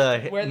 where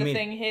the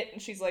Thing hit,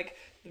 and she's like,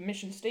 the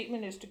mission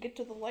statement is to get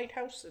to the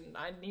lighthouse, and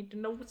I need to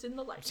know what's in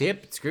the lighthouse.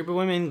 Yep, it's a group of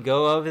women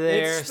go over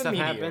there. It's the Stuff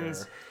meteor.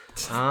 happens.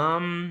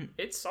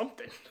 It's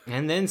something.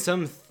 And then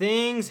some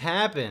things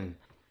happen.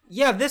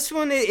 Yeah, this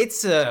one it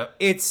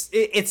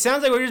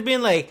sounds like we're just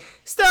being like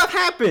stuff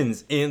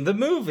happens in the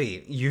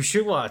movie. You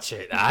should watch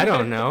it. I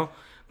don't know,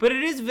 but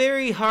it is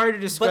very hard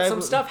to describe. But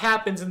some stuff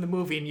happens in the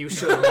movie and you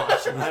should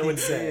watch it, I would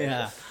say.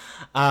 Yeah.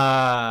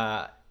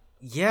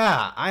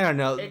 Yeah, I don't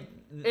know.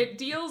 It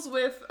deals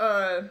with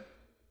a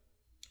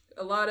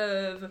lot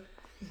of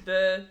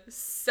the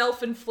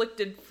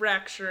self-inflicted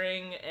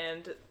fracturing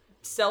and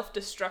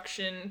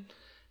self-destruction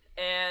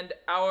and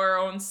our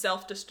own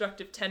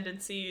self-destructive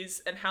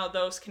tendencies and how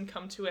those can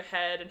come to a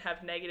head and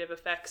have negative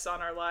effects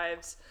on our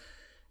lives,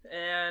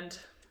 and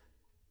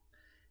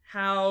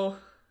how,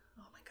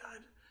 oh my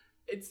god,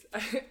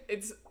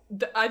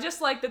 I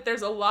just like that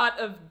there's a lot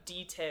of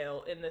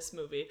detail in this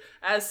movie.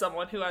 As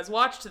someone who has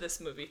watched this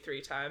movie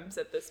 3 times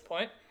at this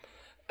point,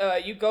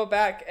 you go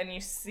back and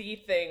you see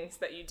things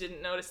that you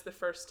didn't notice the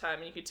first time,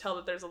 and you can tell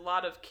that there's a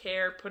lot of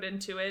care put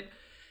into it,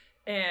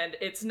 and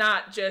it's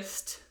not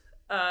just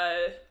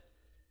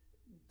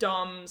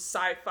dumb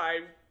sci-fi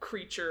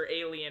creature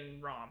alien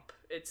romp.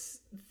 It's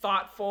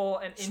thoughtful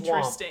and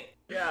interesting.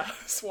 Yeah,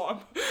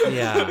 swamp.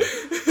 Yeah.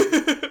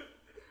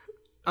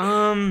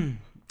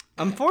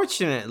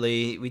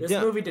 Unfortunately, we This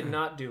don't. movie did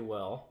not do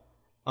well.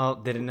 Oh,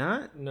 did it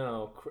not?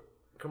 No,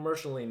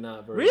 commercially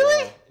not very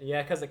Really? well.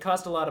 Yeah, because it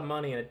cost a lot of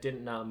money and it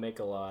did not make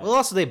a lot. Well,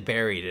 also they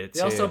buried it. They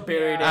too. also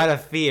buried out it.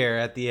 of fear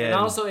at the end. And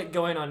also it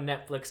going on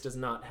Netflix does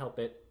not help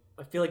it.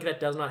 I feel like that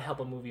does not help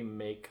a movie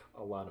make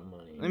a lot of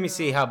money. Let me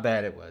see how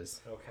bad it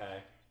was.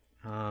 Okay.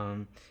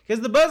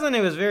 Because the buzz on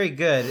it was very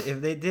good.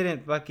 If they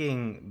didn't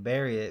fucking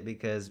bury it,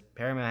 because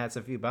Paramount had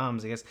some few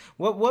bombs, I guess.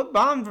 What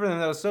bombed for them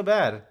that was so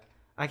bad?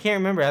 I can't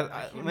remember.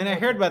 When I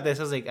heard about this,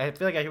 I was like, I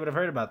feel like I would have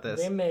heard about this.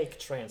 They make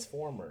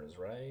Transformers,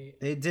 right?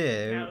 They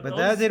did, Yeah, but those-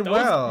 that did those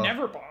well.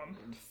 Never bomb.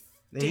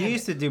 They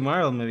used to do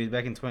Marvel movies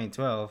back in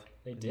 2012.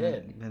 They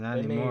did. But not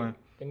They anymore.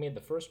 They made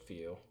the first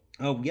few.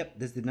 Oh, yep,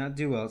 this did not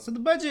do well. So the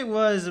budget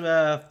was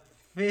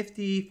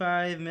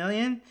 55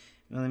 million.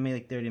 Well, they made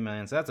like 30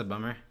 million, so that's a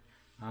bummer.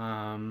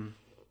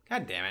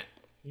 God damn it,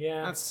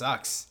 Yeah. that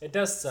sucks. It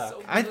does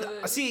suck.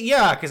 So- See,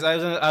 yeah, because I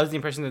was the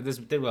impression that this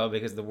did well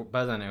because the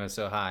buzz on it was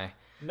so high.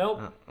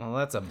 Nope. Well,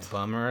 that's a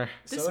bummer.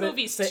 This So did-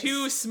 movie's sa-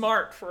 too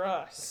smart for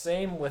us.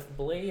 Same with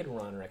Blade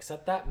Runner,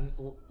 except that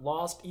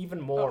lost even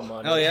more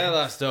money. Oh yeah, I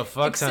lost a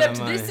fuck ton Except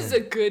of money. this is a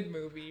good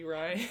movie,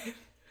 right?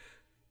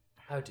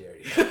 How dare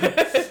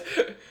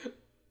you?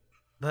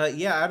 But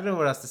yeah, I don't know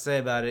what else to say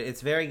about it.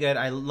 It's very good.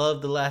 I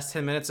love the last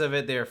 10 minutes of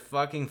it. They're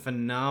fucking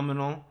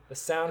phenomenal. The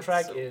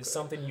soundtrack so is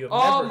something you have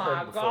Oh never my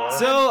heard before. God.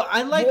 So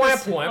I like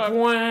this. I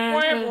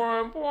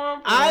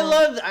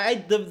love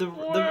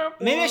the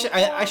maybe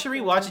I should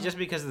rewatch it just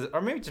because or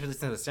maybe just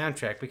listen to the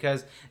soundtrack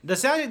because the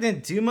soundtrack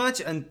didn't do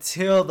much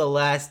until the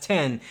last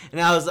 10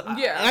 and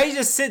I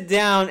just sit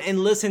down and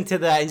listen to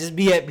that and just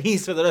be at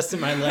peace for the rest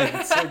of my life.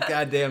 It's so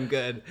goddamn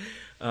good.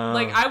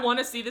 Like, I want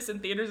to see this in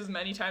theaters as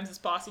many times as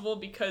possible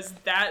because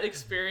that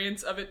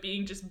experience of it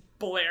being just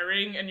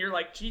blaring and you're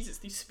like, Jesus,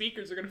 these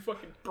speakers are going to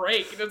fucking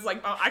break. And it's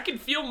like, oh, I can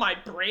feel my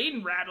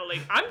brain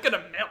rattling. I'm going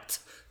to melt.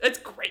 It's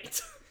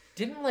great.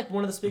 Didn't like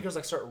one of the speakers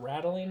like start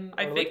rattling?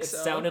 I Or, think like, so.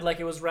 It sounded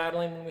like it was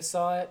rattling when we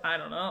saw it. I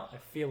don't know. I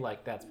feel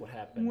like that's what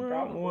happened.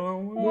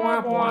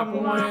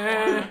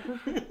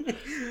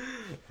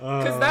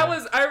 Because that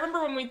was, I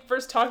remember when we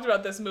first talked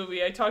about this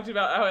movie, I talked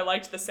about how I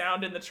liked the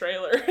sound in the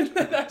trailer. And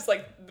then I was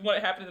like, when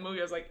it happened in the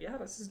movie, I was like, yeah,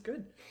 this is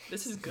good.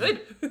 This is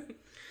good.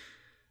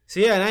 So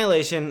yeah,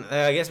 Annihilation.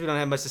 I guess we don't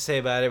have much to say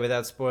about it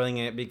without spoiling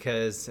it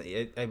because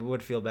I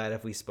would feel bad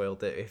if we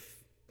spoiled it if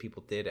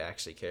people did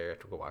actually care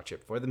to go watch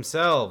it for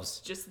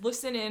themselves. Just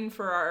listen in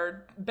for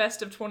our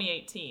best of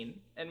 2018,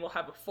 and we'll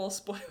have a full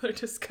spoiler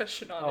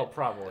discussion on Oh, it.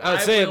 probably. I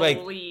would say will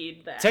like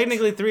lead that.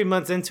 technically 3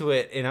 months into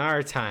it in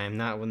our time,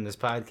 not when this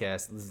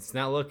podcast. It's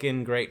not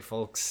looking great,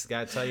 folks.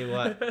 Gotta tell you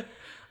what.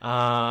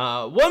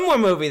 One more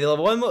movie, the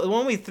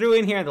one we threw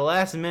in here at the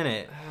last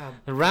minute.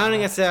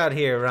 Rounding us out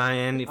here,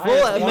 Ryan. Full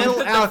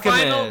Metal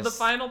Alchemist. The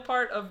final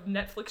part of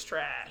Netflix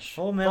trash.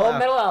 Full Full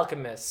Metal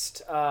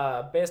Alchemist,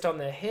 based on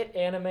the hit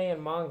anime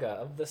and manga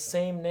of the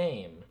same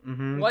name.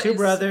 Mm-hmm. Two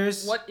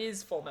brothers. What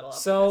is Full Metal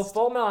Alchemist? So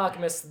Full Metal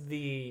Alchemist,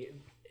 the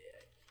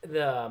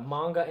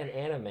manga and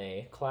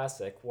anime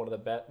classic, one of the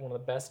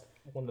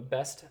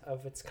best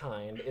of its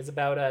kind, is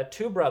about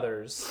two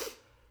brothers,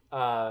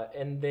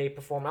 and they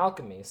perform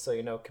alchemy. So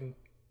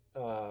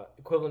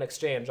equivalent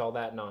exchange, all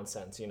that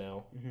nonsense.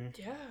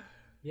 Yeah.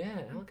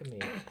 Yeah, alchemy.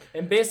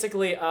 And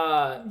basically,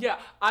 Yeah,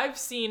 I've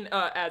seen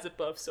As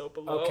Above, So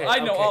Below. Okay, I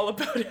know okay. all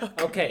about alchemy.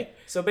 Okay,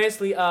 so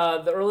basically,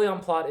 the early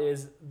on plot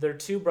is they're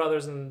two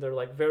brothers and they're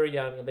like very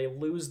young and they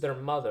lose their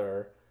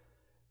mother,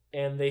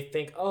 and they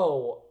think,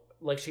 oh,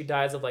 like she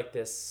dies of like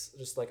this,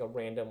 just like a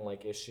random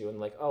like issue, and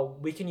like, oh,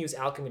 we can use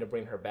alchemy to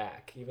bring her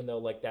back, even though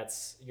like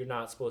you're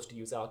not supposed to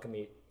use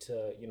alchemy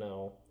to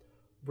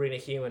bring a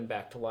human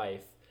back to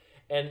life.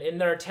 And in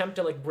their attempt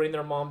to like bring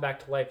their mom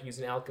back to life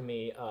using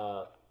alchemy,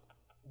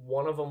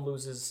 one of them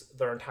loses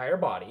their entire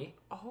body.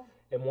 Oh.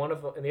 And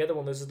the other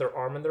one loses their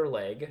arm and their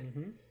leg.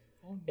 Mm-hmm.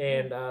 Oh, no.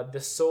 And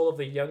the soul of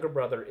the younger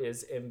brother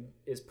is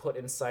put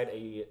inside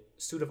a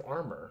suit of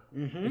armor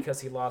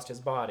because he lost his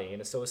body,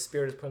 and so his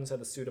spirit is put inside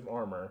the suit of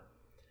armor.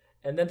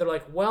 And then they're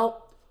like,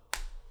 "Well,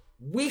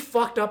 we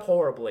fucked up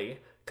horribly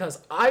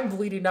because I'm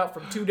bleeding out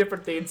from two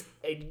different things,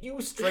 and you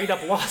straight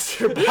up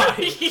lost your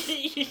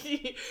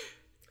body."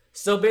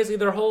 So basically,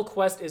 their whole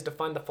quest is to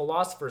find the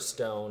Philosopher's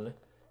Stone,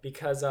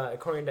 because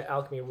according to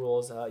alchemy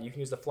rules, you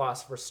can use the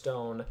Philosopher's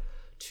Stone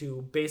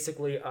to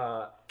basically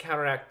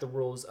counteract the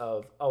rules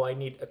of, oh, I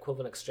need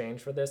equivalent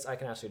exchange for this. I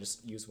can actually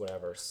just use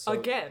whatever. So,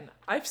 Again,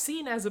 I've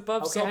seen As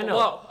Above, So Okay, I know.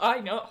 Below. I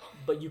know.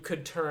 but you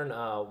could turn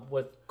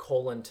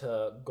coal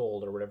into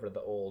gold or whatever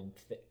the old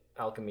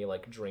alchemy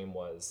like dream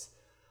was.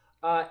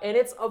 And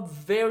it's a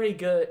very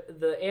good.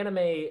 The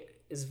anime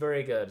is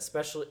very good,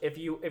 especially if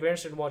you're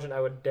interested in watching.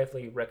 I would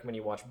definitely recommend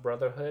you watch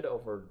Brotherhood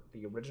over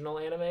the original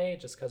anime,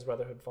 just because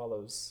Brotherhood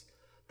follows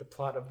the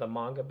plot of the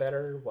manga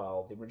better,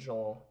 while the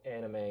original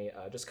anime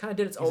just kind of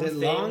did its own Is it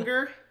thing.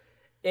 longer?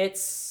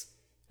 It's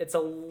a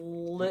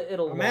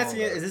little. I'm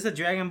asking you, longer. is this a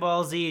Dragon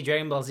Ball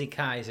Z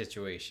Kai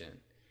situation?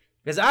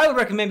 Because I would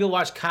recommend people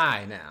watch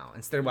Kai now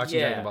instead of watching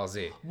Dragon Ball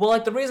Z. Well,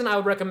 like the reason I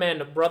would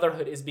recommend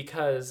Brotherhood is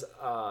because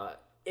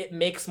it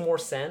makes more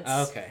sense.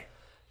 Okay.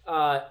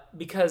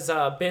 Because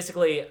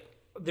basically,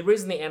 the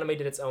reason the anime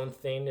did its own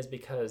thing is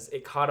because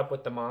it caught up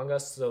with the manga.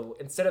 So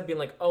instead of being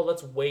like, oh,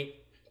 let's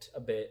wait a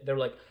bit, they're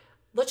like,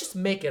 let's just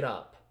make it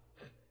up.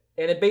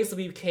 And it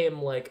basically became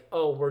like,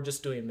 oh, we're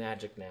just doing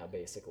magic now,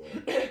 basically.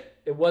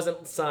 It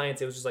wasn't science.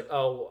 It was just like,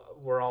 oh,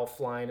 we're all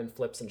flying and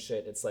flips and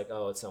shit. It's like,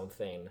 oh, its own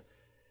thing.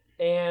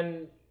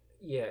 And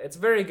yeah, it's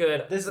very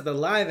good. This is the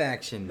live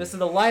action. This is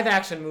the live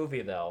action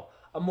movie, though.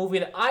 A movie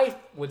that I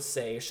would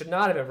say should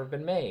not have ever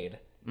been made.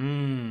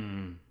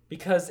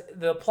 Because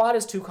the plot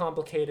is too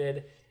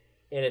complicated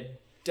and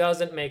it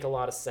doesn't make a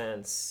lot of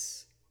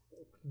sense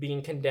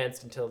being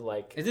condensed into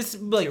like Is this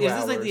 2 like the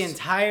hours.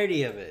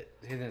 entirety of it?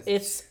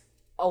 It's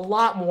a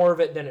lot more of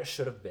it than it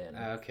should have been.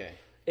 Okay.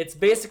 It's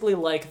basically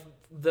like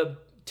the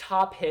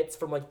top hits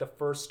from like the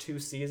first 2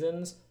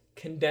 seasons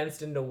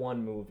condensed into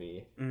one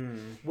movie,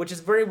 which is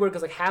very weird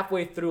because like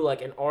halfway through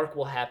like an arc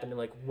will happen and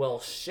like, well,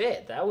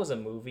 shit, that was a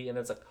movie, and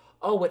it's like,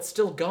 oh, it's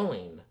still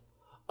going.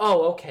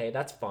 Oh, okay,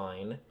 that's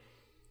fine.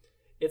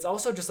 It's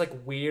also just like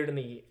weird, and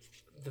the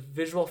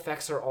visual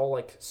effects are all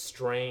like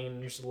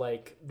strange.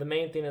 Like the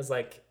main thing is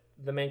like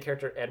the main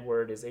character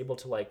Edward is able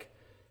to like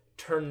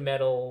turn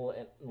metal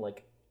and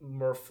like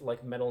morph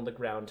like metal in the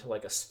ground to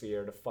like a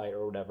sphere to fight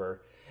or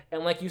whatever.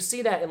 And like you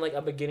see that in like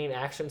a beginning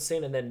action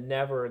scene, and then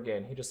never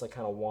again. He just like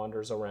kind of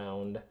wanders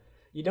around.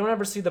 You don't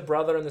ever see the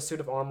brother in the suit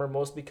of armor,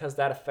 most because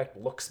that effect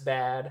looks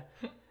bad.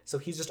 So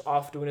he's just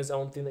off doing his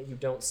own thing that you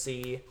don't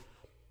see.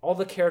 All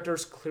the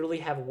characters clearly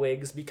have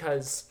wigs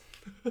because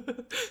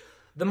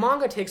the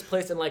manga takes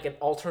place in like an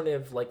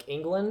alternative like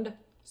England.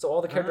 So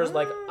all the characters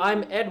like,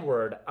 I'm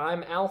Edward,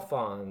 I'm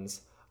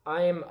Alphonse,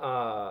 I'm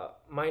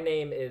my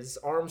name is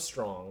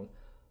Armstrong.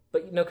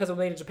 But you know, because of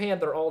made in Japan,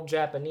 they're all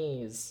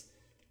Japanese.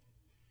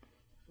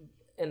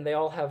 And they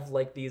all have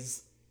like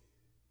these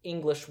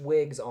English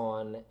wigs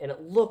on, and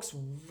it looks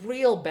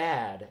real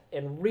bad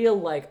and real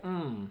like,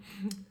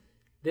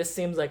 this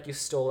seems like you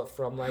stole it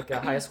from like a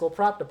high school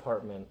prop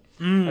department.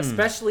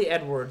 Especially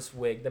Edward's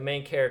wig, the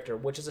main character,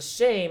 which is a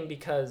shame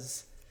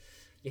because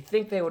you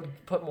think they would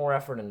put more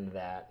effort into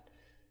that.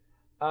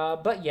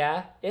 But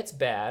yeah, it's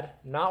bad.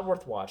 Not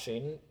worth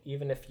watching,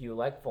 even if you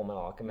like Full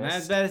Metal Alchemist. Not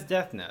as bad as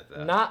Death Note,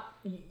 though.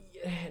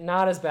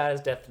 Not as bad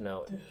as Death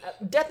Note.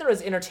 Death Note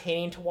is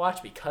entertaining to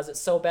watch because it's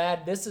so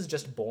bad. This is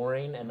just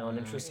boring and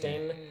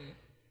uninteresting.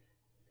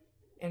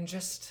 And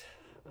just,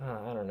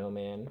 I don't know,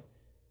 man.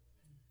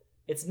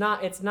 It's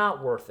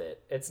not worth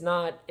it. It's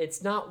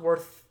not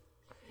worth.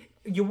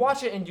 You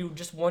watch it and you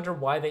just wonder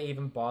why they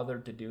even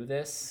bothered to do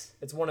this.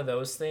 It's one of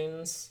those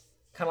things.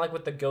 Kind of like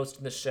with the Ghost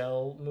in the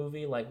Shell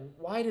movie. Like,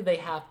 why did they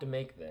have to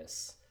make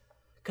this?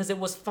 because it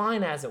was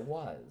fine as it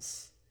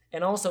was,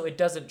 and also it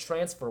doesn't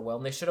transfer well,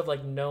 and they should have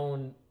like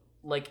known,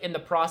 like in the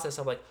process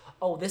of like,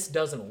 oh, this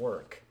doesn't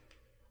work.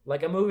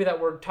 Like a movie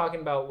that we're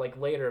talking about like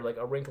later, like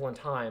A Wrinkle in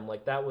Time,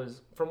 like that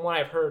was, from what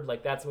I've heard,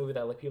 like that's a movie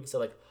that like people say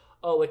like,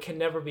 oh, it can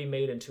never be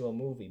made into a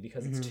movie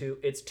because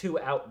it's too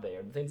out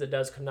there. The things it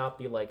does could not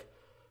be like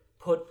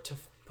put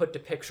to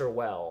picture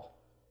well.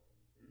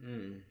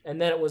 And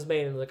then it was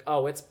made and like,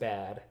 oh, it's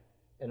bad.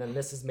 And then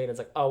this is made and it's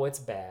like, oh, it's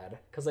bad,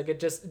 because like it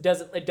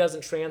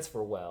doesn't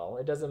transfer well.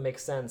 It doesn't make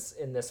sense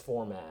in this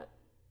format.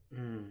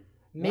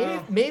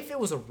 Maybe if it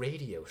was a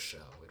radio show,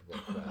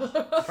 it'd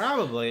work well.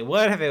 Probably.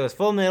 What if it was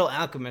Full Metal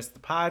Alchemist, the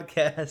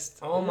podcast?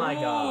 Oh my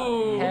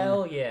god.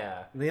 Hell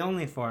yeah. The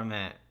only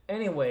format.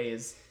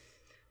 Anyways,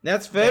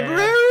 That's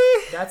February?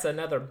 that's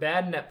another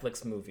bad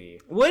Netflix movie.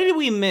 What did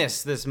we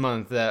miss this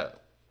month that...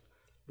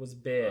 Was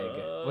big.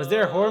 Was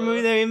there a horror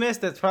movie that we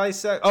missed that's probably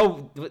sucked?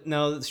 Oh,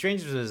 no, The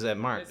Strangers was at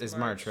March. It's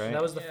March, right?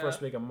 That was the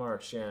first week of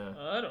March, yeah.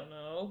 I don't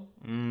know.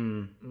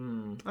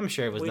 I'm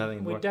sure it was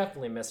nothing We more.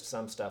 definitely missed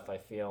some stuff, I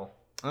feel.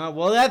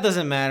 Well, that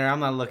doesn't matter. I'm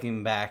not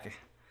looking back.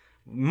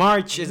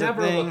 March is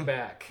Never a thing look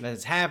back.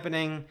 that's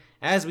happening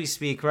as we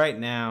speak right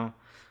now.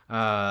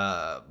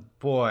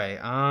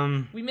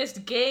 We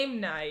missed game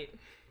night.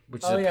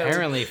 Which is Oh, yeah.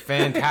 apparently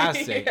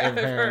fantastic. Yeah, I've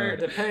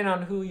apparently. Depending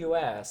on who you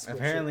ask.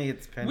 Apparently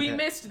it's fantastic. We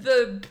missed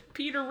the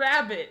Peter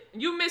Rabbit.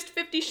 You missed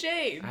 50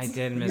 Shades. I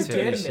did miss You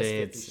did 50 miss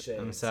Shades. 50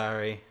 Shades. I'm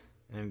sorry.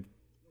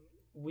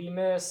 We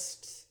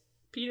missed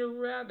Peter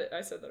Rabbit.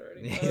 I said that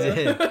already. You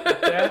did.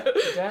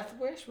 Death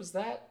Wish. Was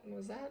that?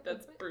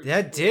 That's Bruce.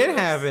 That did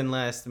happen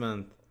last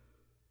month.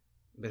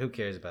 But who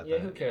cares about Yeah,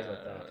 that? who cares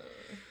about that?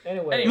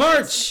 Anyway,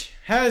 March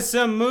has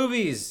some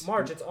movies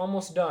March. It's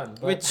almost done.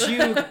 But which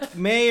you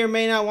may or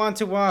may not want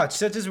to watch,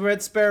 such as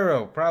Red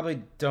Sparrow.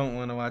 Probably don't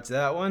want to watch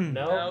that one.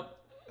 no,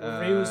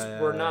 reviews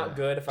were not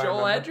good. If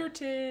Joel I remember.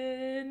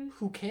 Edgerton.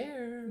 Who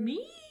cares?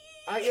 Me?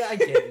 I get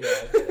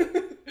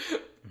it.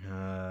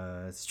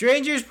 Yeah.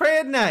 Strangers Pray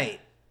at Night.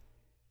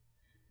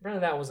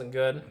 Apparently that wasn't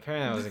good.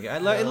 Apparently that wasn't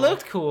good. It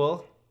looked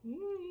cool.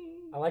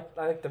 I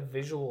like the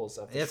visuals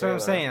of the That's what I'm trailer.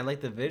 saying. I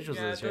like the visuals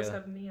Yeah, of it the does trailer.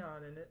 have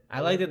neon in it. I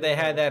like that they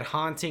had that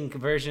haunting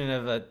version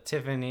of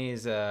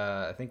Tiffany's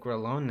I Think We're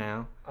Alone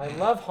Now. I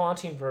love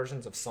haunting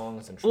versions of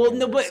songs and Well, trailers.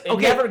 no, but- it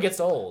okay. never gets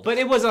old. But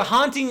it was a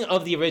haunting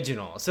of the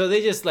original. So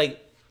they just like,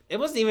 it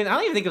wasn't even, I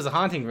don't even think it was a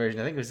haunting version.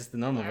 I think it was just the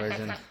normal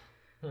version.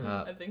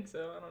 I think so.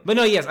 I don't know. But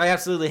no, yes, I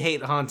absolutely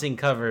hate haunting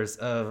covers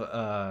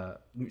of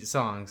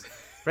songs.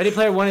 Ready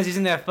Player One is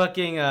using that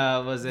fucking,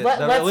 was it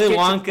Let's Willy get to-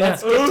 Wonka?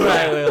 let's get to Right,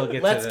 that. we'll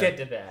get Let's to get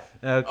that. to that.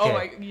 Okay. Oh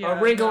my, yeah.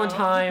 A Wrinkle in no.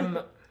 Time.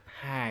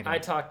 I I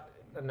don't- talked.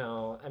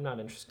 No, I'm not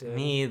interested.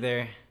 Me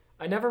either.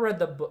 I never read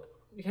the book.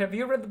 Have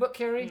you read the book,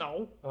 Carrie?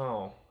 No.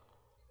 Oh.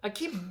 I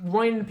keep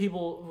running into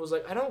people who's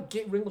like, I don't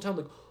get Wrinkle in Time.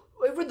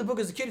 Like, I read the book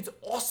as a kid. It's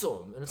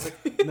awesome. And it's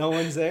like, No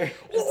one's there.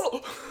 oh.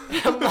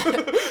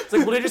 It's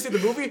like, well, did you see the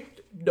movie?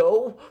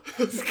 No.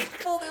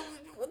 Well,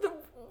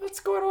 what's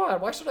going on?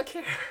 Why should I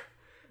care?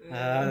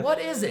 What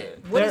is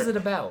it? What is it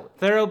about?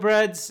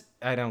 Thoroughbreds,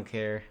 I don't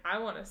care. I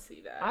want to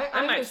see that.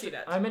 I'm might interested- see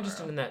that. I'm tomorrow.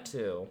 interested in that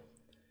too.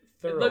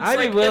 It looks I'd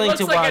be like, willing it looks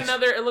to like watch-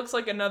 another. It looks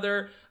like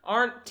another.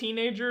 Aren't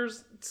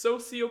teenagers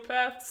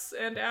sociopaths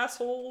and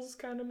assholes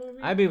kind of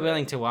movie? I'd be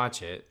willing to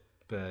watch it,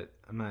 but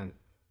I'm not.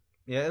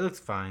 Yeah, it looks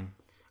fine.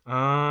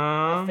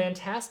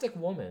 Fantastic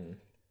Woman.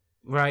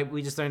 Right,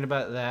 we just learned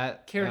about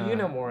that. Carrie, you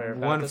know more about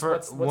One this. for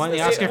What's won the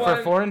this? Oscar It for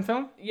won- foreign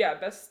film. Yeah,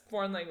 best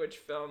foreign language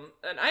film,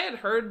 and I had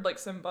heard like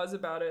some buzz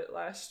about it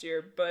last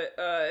year, but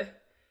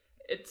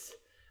it's.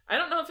 I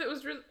don't know if it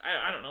was really.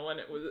 I don't know when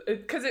it was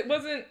because it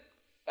wasn't.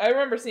 I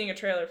remember seeing a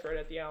trailer for it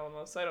at the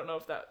Alamo, so I don't know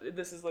if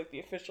this is like the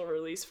official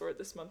release for it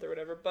this month or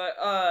whatever. But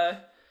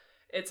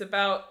it's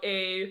about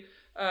a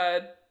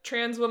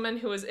trans woman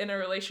who is in a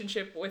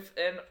relationship with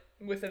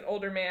an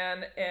older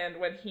man, and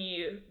when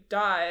he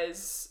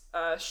dies,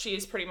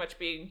 she's pretty much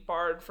being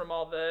barred from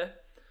all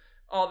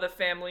the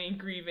family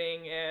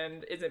grieving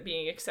and isn't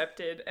being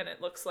accepted, and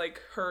it looks like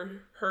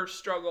her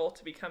struggle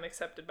to become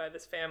accepted by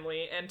this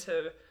family and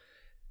to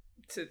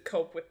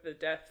cope with the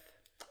death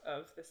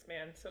of this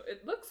man. So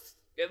it looks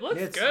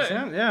good.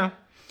 Yeah.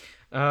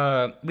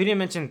 We didn't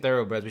mention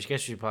Thoroughbreds, which I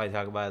guess we should probably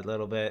talk about it a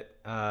little bit.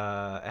 It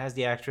has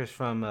the actress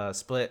from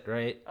Split,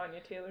 right?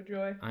 Anya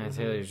Taylor-Joy. Anya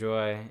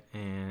Taylor-Joy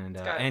and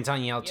got- Anton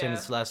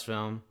Yelchin's yeah. last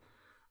film.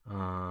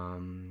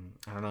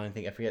 I don't know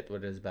anything. I forget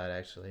what it is about,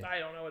 actually. I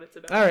don't know what it's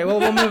about. All right, well,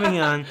 we're moving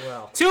on.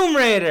 Well. Tomb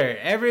Raider.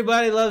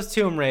 Everybody loves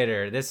Tomb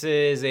Raider. This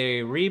is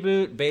a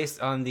reboot based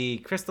on the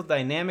Crystal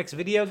Dynamics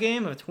video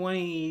game of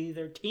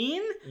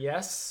 2013.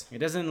 Yes. It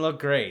doesn't look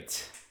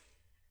great.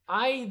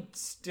 I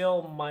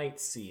still might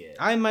see it.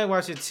 I might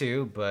watch it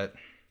too, but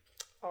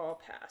I'll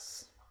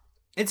pass.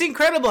 it's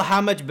incredible how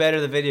much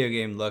better the video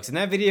game looks. And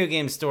that video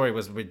game story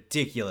was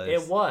ridiculous.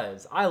 It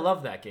was. I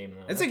love that game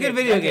though. It's a That good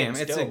video that game.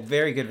 game's It's a dope.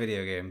 very good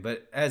video game.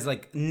 But as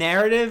like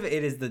narrative,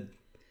 it is the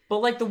But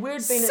like the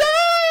weird thing,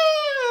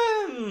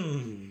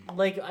 Sam!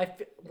 like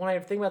when I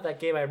think about that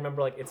game, I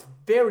remember like it's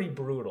very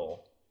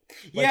brutal.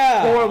 Like,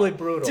 Yeah. horribly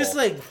brutal. Just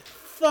like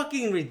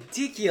fucking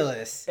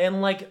ridiculous.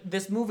 And like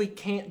this movie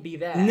can't be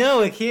that.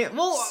 No, it can't.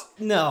 Well,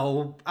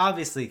 no,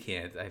 obviously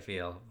can't. I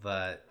feel,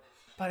 but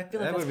But I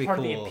feel like That that's would be part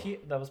cool. of the appeal.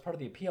 That was part of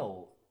the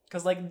appeal.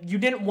 Because like you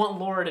didn't want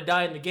Laura to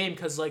die in the game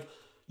because like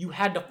you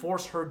had to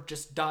force her to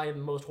just die in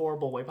the most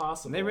horrible way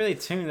possible. they really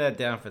tuned that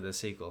down for the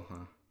sequel,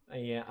 huh?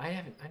 Yeah, I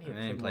haven't. I need to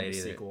didn't play play it the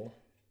either. sequel.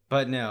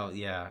 But no,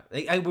 yeah,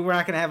 we're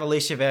not gonna have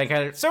Alicia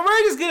Vikander. So we're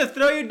just gonna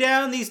throw you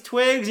down these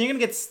twigs, and you're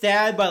gonna get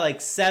stabbed by like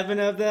 7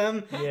 of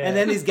them, Yeah. and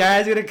then these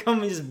guys are gonna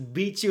come and just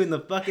beat you in the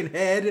fucking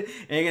head, and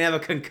you're gonna have a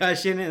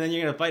concussion, and then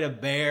you're gonna fight a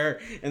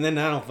bear, and then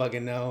I don't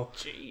fucking know.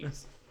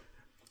 Jeez.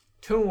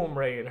 Tomb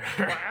Raider.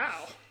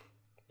 Wow.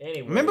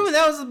 Anyway, Remember when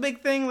that was a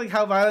big thing, like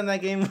how violent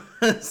that game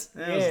was?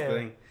 That was Yeah. a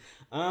thing.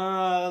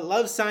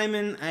 Love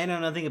Simon. I know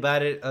nothing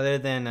about it other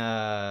than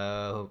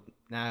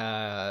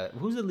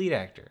who's the lead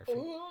actor?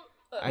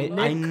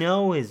 I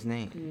know his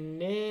name.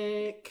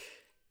 Nick.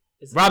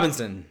 Is it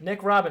Robinson.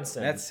 Nick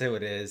Robinson. That's who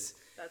it is.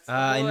 That's the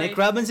And boy. Nick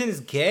Robinson is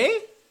gay,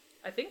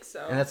 I think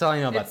so. and that's all I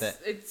know about it's, that.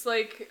 It's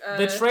like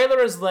the trailer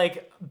is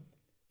like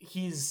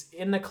he's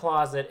in the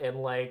closet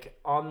and like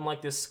on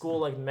like this school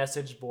like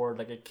message board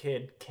like a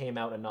kid came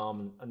out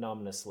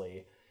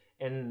anonymously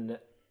and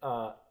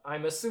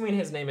I'm assuming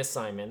his name is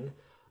Simon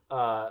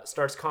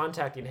starts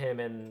contacting him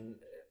and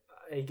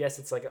I guess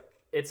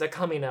it's a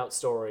coming out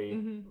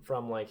story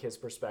from like his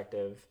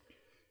perspective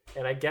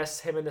and I guess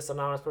him and this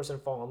anonymous person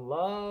fall in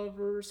love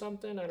or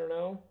something, I don't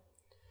know.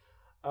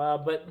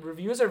 But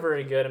reviews are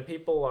very good and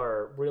people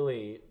are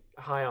really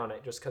high on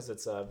it just because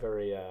it's a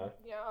very yeah,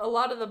 a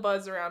lot of the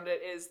buzz around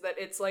it is that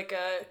it's like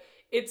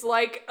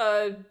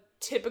a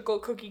typical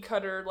cookie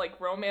cutter like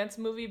romance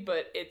movie,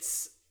 but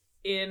it's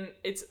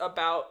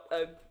about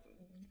an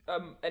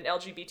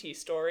LGBT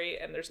story,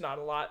 and there's not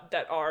a lot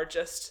that are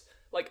just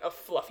like a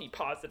fluffy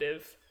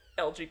positive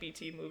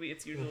LGBT movie.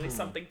 It's usually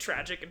something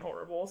tragic and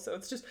horrible. So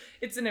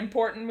it's an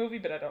important movie,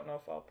 but I don't know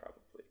if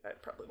I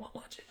probably won't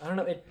watch it. I don't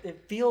know.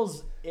 It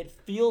feels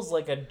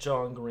like a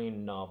John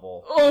Green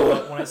novel.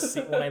 Oh.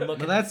 When I look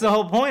But at that's the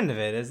whole point of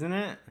it, isn't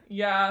it?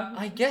 Yeah.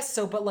 I guess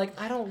so, but like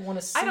I don't want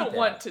to see. I don't that.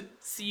 want to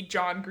see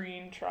John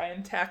Green try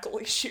and tackle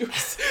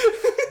issues.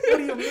 What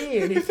do you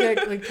mean?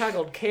 He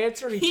tackled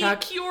cancer. He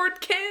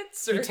cured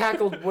cancer. He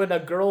tackled when a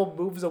girl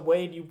moves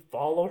away and you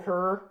follow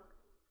her.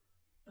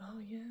 Oh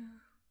yeah.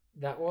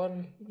 That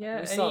one. Yeah, we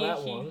and saw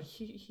that one.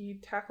 He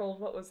tackled,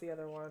 what was the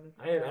other one?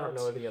 I don't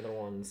know the other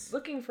ones.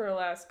 Looking for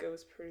Alaska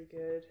was pretty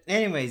good.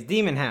 Anyways,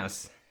 Demon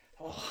House.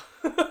 Oh.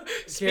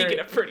 Speaking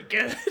of pretty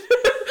good.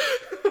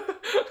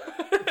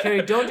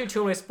 Carrie, don't do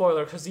too many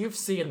spoilers because you've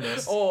seen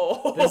this.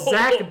 Oh. The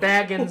Zach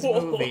Baggins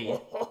movie.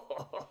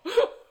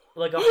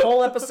 Like a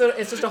whole episode.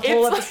 It's just a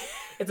whole episode.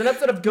 It's an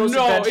episode of Ghost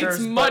Adventures. No, it's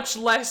but- much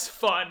less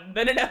fun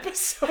than an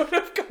episode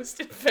of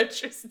Ghost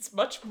Adventures. It's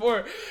much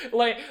more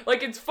like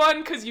it's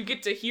fun because you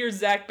get to hear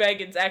Zach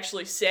Baggins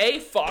actually say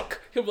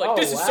 "fuck." He'll be like, Oh,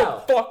 "This is wow.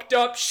 some fucked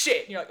up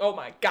shit," and you're like, "Oh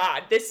my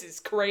god, this is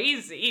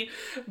crazy."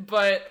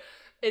 But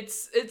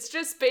it's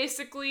just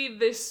basically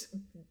this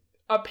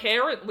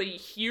apparently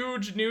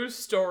huge news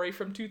story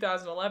from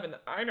 2011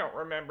 that I don't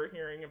remember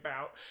hearing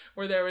about,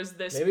 where there was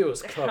this Maybe it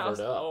was covered house.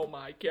 up. Oh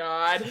my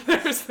god.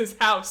 There was this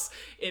house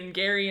in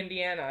Gary,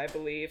 Indiana, I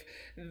believe,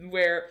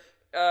 where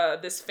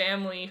this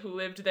family who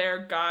lived there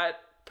got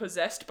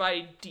possessed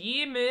by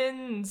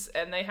demons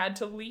and they had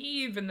to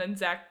leave, and then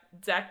Zach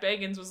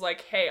Baggins was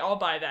like, "Hey, I'll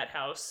buy that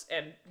house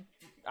and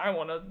I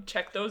want to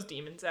check those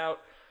demons out."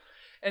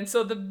 And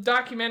so the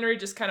documentary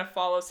just kind of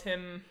follows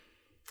him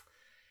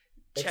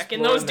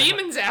checking those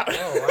demons out.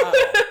 Oh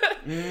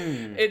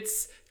wow.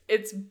 It's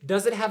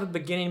Does it have a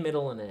beginning,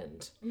 middle, and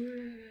end?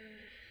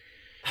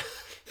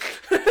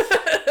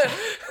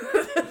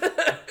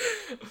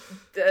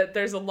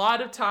 there's a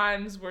lot of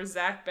times where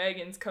Zach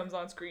Baggins comes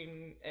on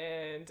screen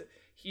and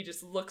he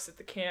just looks at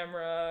the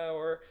camera,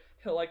 or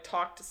he'll like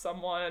talk to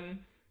someone,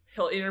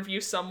 he'll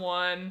interview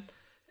someone,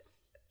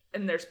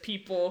 and there's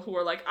people who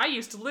are like, "I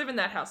used to live in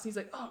that house." And he's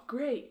like, "Oh,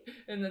 great."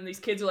 And then these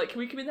kids are like, "Can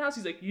we come in the house?"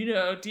 He's like,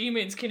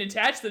 "Demons can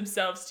attach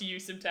themselves to you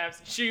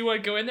sometimes. Sure you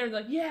want to go in there?" And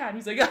like, "Yeah." And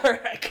he's like, "All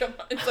right, come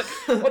on." It's like,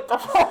 what the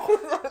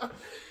hell?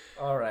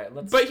 All right,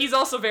 let's. But he's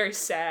also very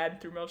sad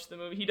through most of the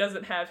movie. He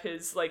doesn't have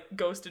his like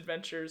Ghost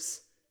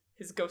Adventures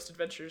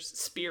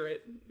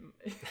spirit.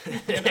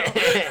 You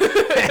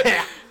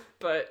know?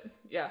 But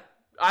yeah,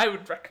 I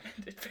would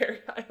recommend it very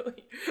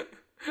highly.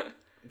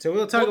 So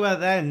we'll talk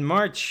about that in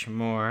March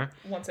more.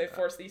 Once I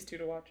force these two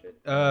to watch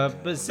it.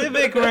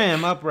 Pacific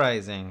Rim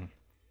Uprising.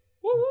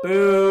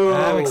 Boo!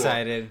 I'm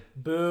excited.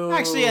 Boo!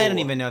 Actually, I don't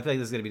even know. I feel like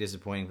this is gonna be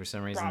disappointing for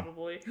some reason.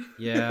 Probably. The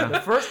Yeah.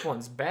 first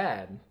one's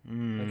bad.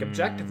 Like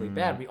objectively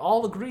bad. We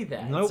all agree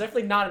that. Nope. It's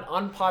definitely not an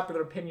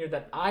unpopular opinion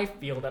that I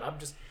feel that I'm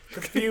just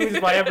confused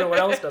by everyone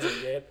else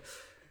doesn't get.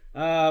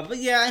 But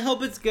yeah, I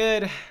hope it's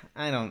good.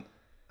 I don't.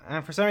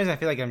 For some reason, I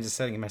feel like I'm just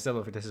setting myself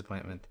up for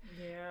disappointment.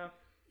 Yeah.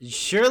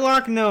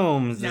 Sherlock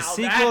Gnomes, the Now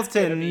sequel that's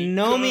to gonna be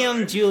Romeo and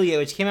good. Juliet,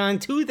 which came out in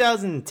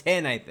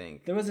 2010, I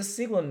think. There was a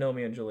sequel to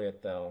Romeo and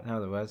Juliet, though. Oh,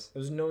 there was? It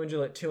was Romeo and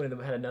Juliet 2, and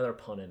it had another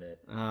pun in it.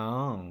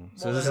 Oh.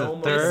 So Well, this is then the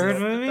almost- third the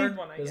movie? third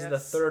one, I This guess. is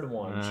the third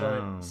one. Oh.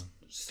 Showing,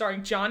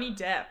 Starring Johnny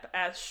Depp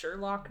as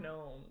Sherlock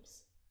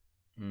Gnomes.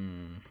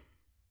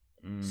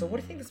 So what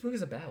do you think this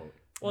movie's about?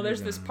 Well,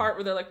 there's this part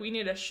where they're like, we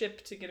need a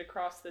ship to get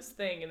across this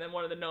thing, and then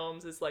one of the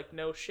gnomes is like,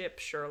 no ship,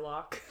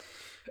 Sherlock.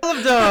 I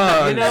love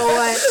dogs! You know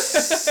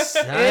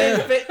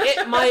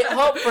what? My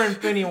hope for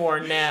Infinity War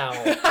now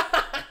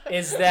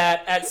is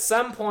that at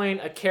some point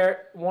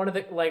one of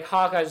the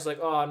Hawkeye's like,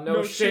 oh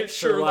no, shit,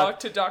 Sherlock.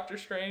 to Doctor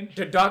Strange.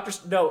 And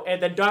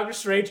then Doctor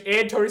Strange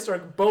and Tony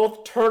Stark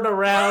both turn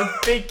around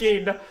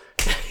thinking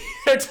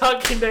they're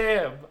talking to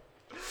him.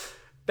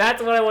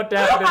 That's what I want to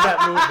happen in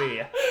that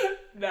movie.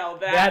 Now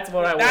That's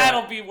what I want.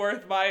 That'll be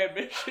worth my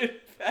admission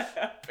if that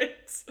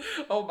happens.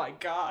 Oh my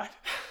god.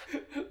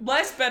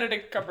 Less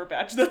Benedict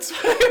Cumberbatch. That's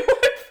what I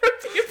want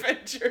for the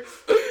Avengers.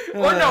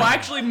 Or no,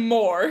 actually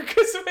more.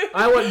 Cause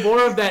I want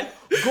more of that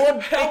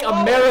good fake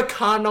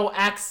Americano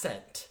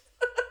accent.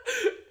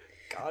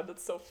 God,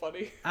 that's so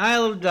funny. I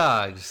love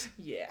dogs.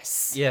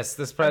 Yes. Yes,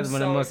 that's probably I'm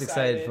what I'm so most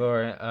excited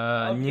excited.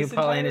 for. New this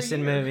Paul entire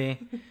Anderson year. movie.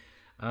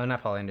 Oh,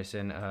 not Paul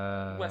Anderson.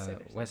 Wes Anderson.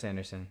 Wes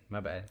Anderson. My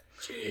bad.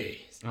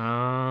 Jeez.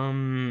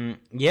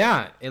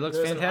 Yeah, it looks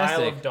There's An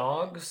fantastic. Isle of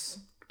Dogs.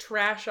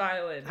 Trash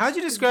Island. How'd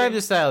you describe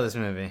the style of this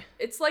movie?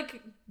 It's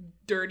like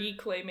dirty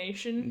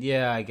claymation.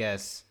 Yeah, I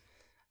guess.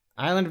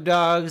 Island of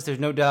Dogs. There's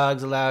no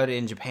dogs allowed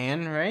in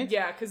Japan, right?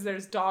 Yeah, because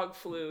there's dog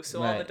flu, so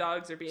all Right. the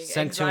dogs are being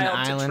Sent to an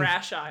exiled to island.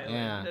 Trash Island.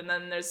 Yeah. And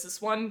then there's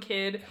this one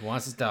kid Who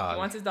wants his dog? who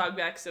wants his dog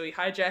back, so he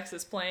hijacks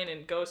his plane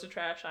and goes to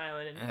Trash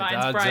Island and And finds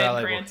dogs are Bryan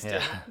like, Cranston.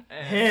 yeah.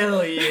 And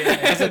Hell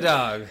yeah. It's a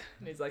dog.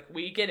 he's like,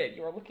 we get it.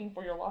 You are looking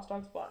for your lost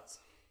dog spots.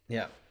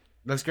 Yeah.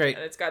 Looks great.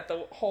 And it's got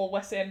the whole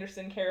Wes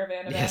Anderson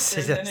caravan of Yes,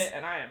 actors it in does. it,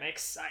 and I am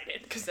excited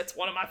because that's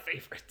one of my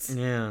favorites.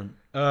 Yeah.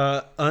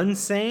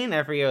 Unsane?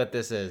 I forget what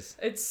this is.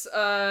 It's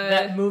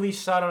That movie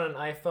shot on an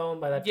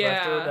iPhone by that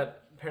director Yeah.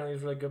 that apparently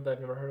is really good but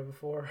I've never heard of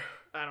before.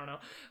 I don't know.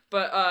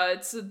 But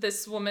it's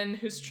this woman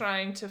who's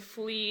trying to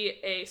flee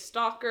a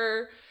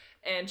stalker,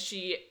 and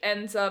she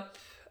ends up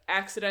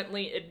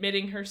accidentally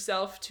admitting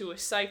herself to a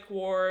psych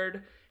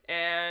ward,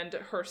 and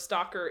her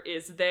stalker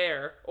is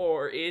there.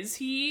 Or is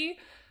he?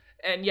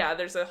 And yeah,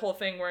 there's a whole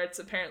thing where it's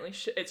apparently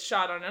it's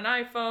shot on an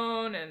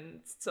iPhone, and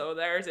so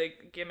there's a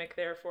gimmick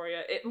there for you.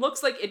 It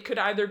looks like it could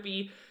either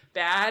be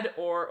bad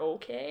or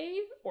okay,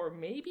 or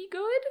maybe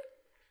good.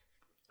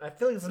 I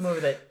feel like it's a movie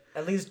that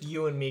at least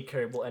you and me,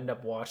 Carrie, will end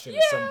up watching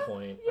at some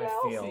point. Yeah, I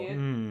I'll feel. see it.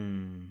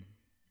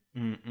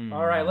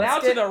 All right, Now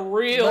to the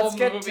real let's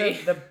get movie.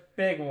 to the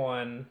big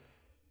one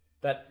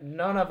that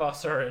none of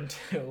us are into.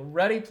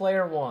 Ready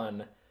Player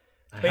One,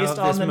 I based hope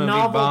on this the movie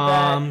novel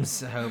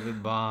bombs. I hope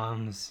it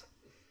bombs.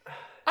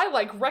 I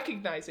like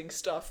recognizing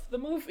stuff. The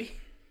movie.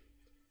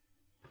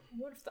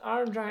 What if the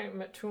Iron Giant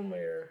met Tomb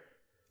Raider?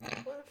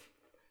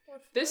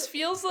 This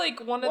feels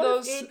like one of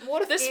What if those.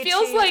 what if This E.T.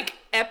 feels like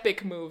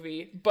epic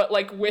movie, but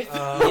like with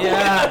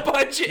Yeah. a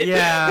budget.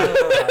 Yeah.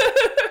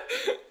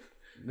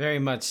 Very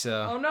much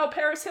so. Oh no,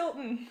 Paris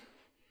Hilton.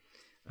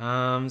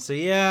 So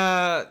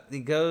yeah, he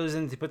goes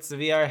and he puts the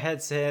VR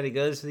headset, he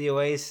goes to the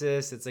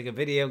Oasis, it's like a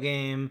video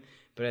game,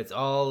 but it's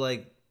all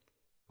like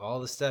all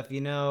the stuff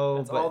you know.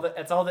 That's but all the.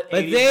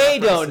 but 80s they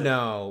don't references.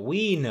 know.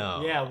 We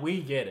know. Yeah,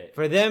 we get it.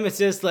 For them, it's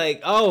just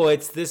like, oh,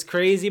 it's this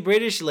crazy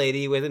British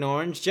lady with an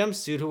orange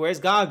jumpsuit who wears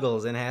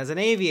goggles and has an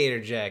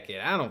aviator jacket.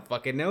 I don't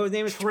fucking know. His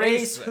name is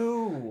Trace Tracer.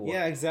 who?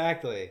 Yeah,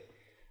 exactly.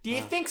 Do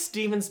you think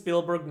Steven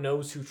Spielberg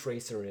knows who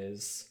Tracer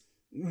is?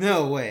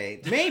 No way.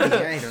 Maybe.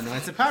 I don't know.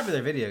 It's a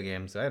popular video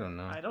game, so I don't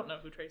know. I don't know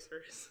who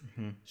Tracer is.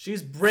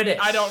 She's British.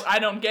 I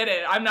don't get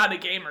it. I'm not a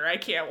gamer. I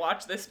can't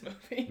watch this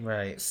movie.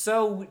 Right.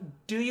 So,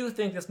 do you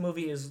think this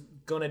movie is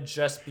gonna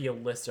just be a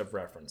list of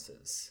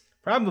references?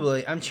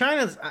 Probably. I'm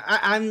trying to.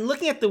 I'm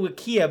looking at the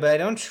Wikia, but I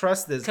don't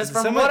trust this. 'Cause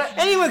from someone, what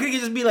anyone could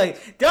just be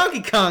like,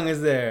 Donkey Kong is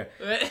there.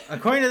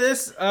 According to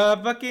this,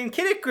 fucking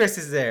Kid Icarus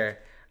is there.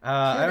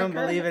 I don't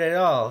believe it at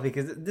all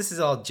because this is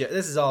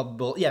all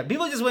bull. Yeah,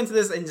 people just went to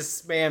this and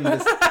just spammed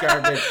this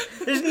garbage.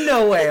 There's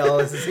no way all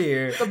this is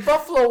here. The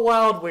Buffalo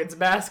Wild Wings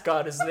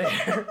mascot is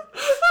there.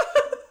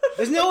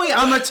 There's no way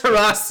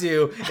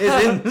Amaterasu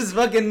is in this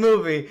fucking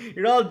movie.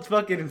 You're all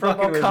fucking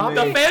fucking with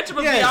Wakanda? me. The Phantom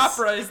of the Yes.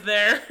 Opera is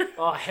there.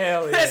 Oh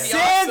hell yeah! That's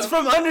Sans awesome.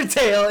 from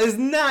Undertale is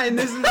not in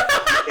this.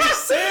 It's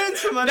Sans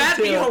from Undertale.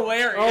 That'd be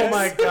hilarious. Oh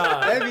my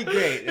god! That'd be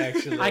great,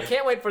 actually. I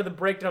can't wait for the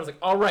breakdown. I was like,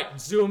 all right,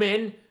 zoom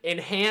in,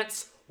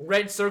 enhance,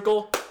 red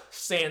circle,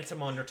 Sans from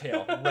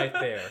Undertale, right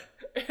there.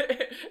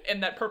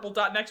 And that purple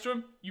dot next to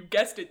him, you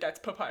guessed it, that's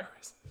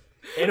Papyrus.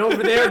 And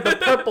over there, the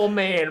purple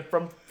man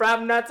from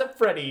Five Nights at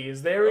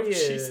Freddy's. There he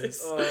is.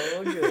 Jesus.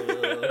 Oh,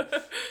 good.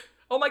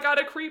 Oh my god,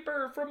 a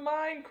creeper from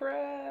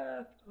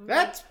Minecraft.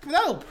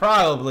 That'll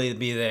probably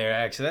be there.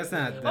 Actually, that's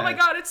not. Oh my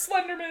god, it's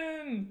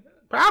Slenderman.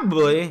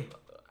 Probably.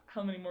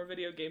 How many more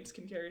video games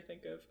can Carrie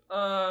think of?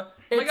 Oh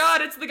my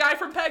god, it's the guy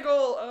from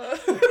Peggle! I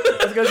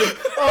was gonna say,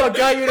 oh,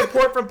 guy, you need a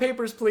port from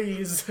Papers,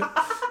 please. The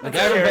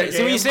guy from Peggle.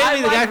 So when you say to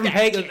me the guy from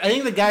Peggle, I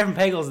think the guy from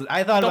Peggle's,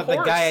 I thought about the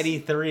guy at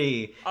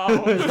E3.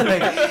 Oh.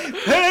 Like,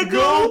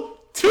 Peggle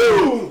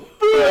 2!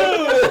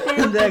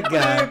 That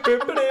guy.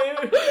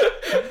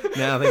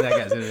 No, I don't think that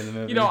guy's in the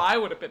movie. You know, I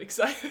would have been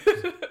excited.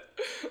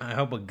 I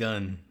hope a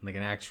gun, like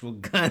an actual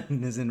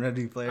gun, is in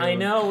Ready Player One. I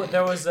know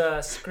there was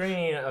a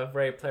screening of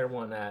Ready Player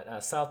One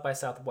at South by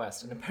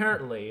Southwest, and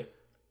apparently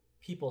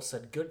people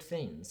said good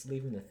things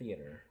leaving the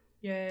theater.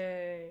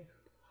 Yay.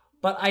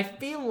 But I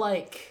feel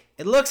like...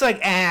 It looks like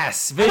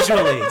ass,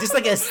 visually. Just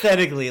like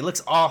aesthetically. It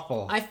looks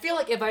awful. I feel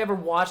like if I ever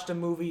watched a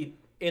movie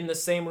in the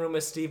same room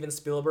as Steven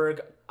Spielberg,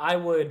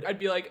 I'd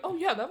be like, Oh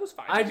yeah, that was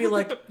fine. I'd be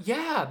like,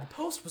 yeah, the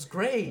post was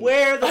great.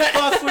 Where the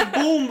fuck were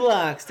boom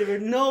blocks? There were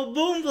no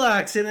boom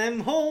blocks in that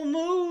whole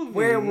movie.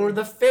 Where were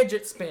the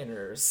fidget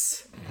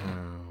spinners?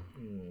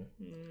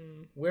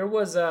 Where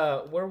was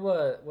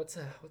what's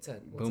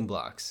that? Boom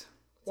blocks.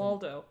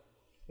 Waldo.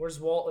 Where's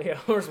Waldo? Yeah,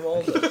 where's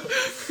Waldo?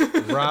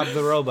 Rob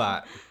the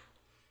robot.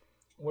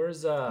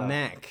 Where's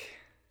Knack.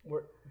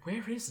 where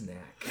is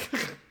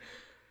Knack?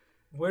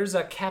 Where's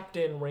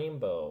Captain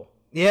Rainbow?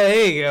 Yeah,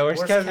 there you go. Where's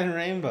Where's Captain Cap-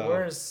 Rainbow?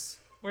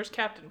 Where's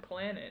Captain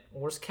Planet?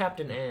 Where's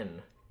Captain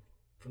N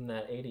from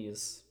that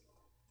 80s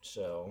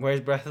show?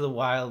 Where's Breath of the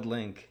Wild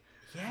Link?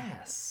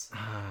 Yes.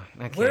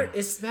 Okay. Where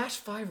is Smash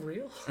 5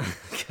 real?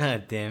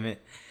 God damn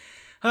it.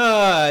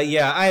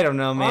 Yeah, I don't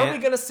know, man. Are we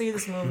gonna see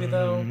this movie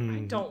though? I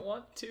don't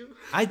want to.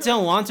 I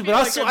don't want to, but feel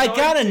like also I'm I going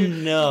gotta to.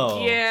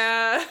 know.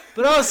 Yeah.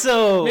 But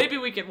also Maybe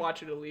we could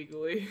watch it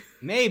illegally.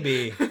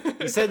 maybe.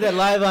 You said that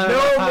live on No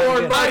our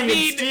more podcast.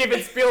 money in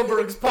Steven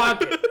Spielberg's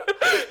pocket.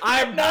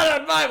 I'm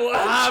not on my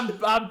watch.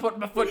 I'm putting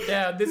my foot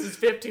down. This is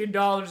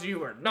 $15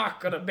 you are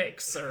not gonna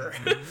make, sir.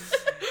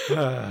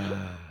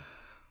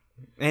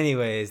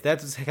 Anyways,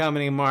 that's what's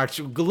coming in March.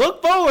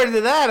 Look forward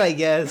to that, I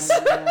guess.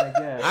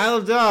 Isle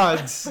of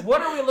Dogs.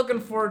 What are we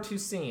looking forward to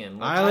seeing?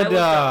 Like, Isle of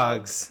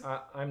Dogs.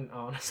 I'm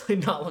honestly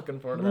not looking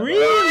forward to that.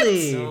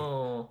 Really?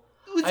 No.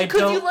 Was I it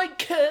 'cause don't- you like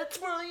cats,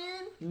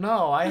 Ryan?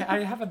 No, I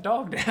have a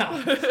dog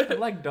now. I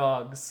like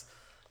dogs.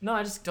 No,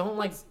 I just don't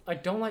like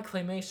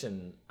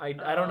claymation. I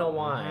don't know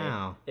why.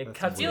 Wow. It That's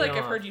cuts I feel me like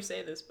I've off. heard you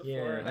say this before.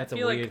 Yeah, and that's I a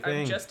feel weird like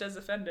thing. I'm just as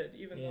offended,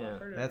 even though Yeah, I've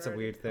heard That's it a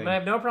already. weird thing. But I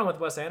have no problem with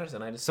Wes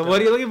Anderson. I just So don't-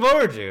 what are you looking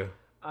forward to?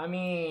 I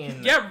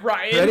mean, Yeah,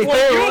 Ryan, Ready what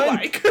do Player you One?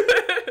 like?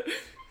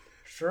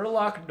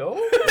 Sherlock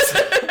Gnomes.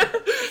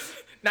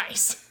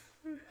 Nice.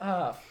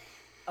 I'll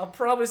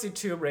probably see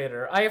Tomb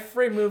Raider. I have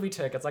free movie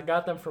tickets. I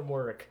got them from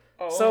work.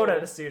 Oh. So did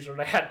Anesthesia.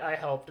 I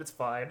helped. It's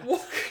fine.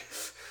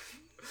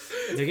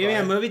 They're giving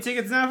out movie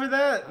tickets now for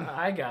that?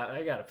 I got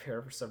a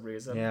pair for some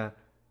reason. Yeah.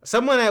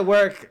 Someone at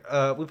work,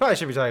 we probably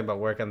should be talking about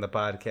work on the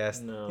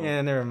podcast. No.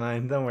 Yeah, never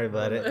mind. Don't worry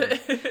about it.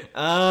 I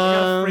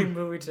got free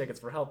movie tickets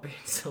for helping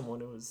someone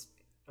who was,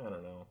 I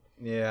don't know.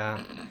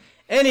 Yeah.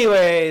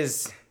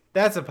 Anyways,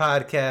 that's a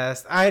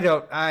podcast.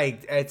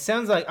 It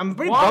sounds like I'm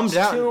pretty Watch bummed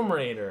out. Tomb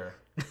Raider.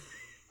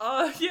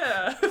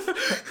 Yeah.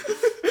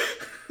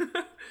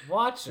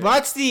 Watch it.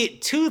 Watch the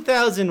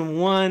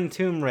 2001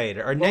 Tomb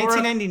Raider or Laura-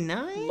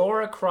 1999.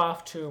 Lara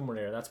Croft Tomb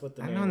Raider. That's what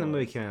the I name know when the was.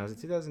 movie came out. Was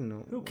it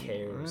 2001? Who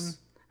cares?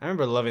 I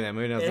remember loving that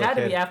movie when I was It a had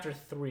little to be kid. after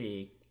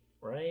 3,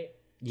 right?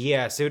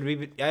 Yes, it would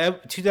be.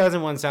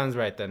 2001 sounds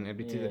right then. It'd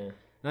be Yeah.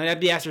 No, that'd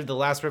be after The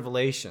Last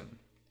Revelation.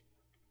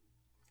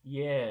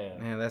 Yeah.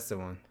 Yeah, that's the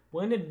one.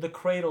 When did The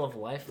Cradle of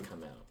Life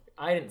come out?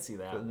 I didn't see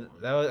that one.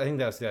 I think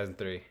that was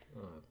 2003.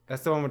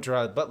 That's the one with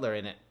Gerard Butler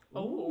in it.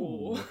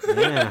 Oh.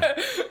 Yeah.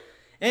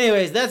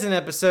 Anyways, that's an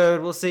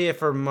episode. We'll see you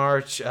for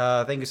March.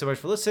 Thank you so much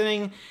for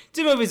listening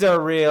to Movies Are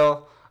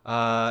Real.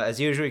 As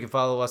usual, you can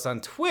follow us on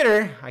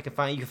Twitter. You can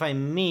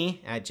find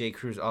me at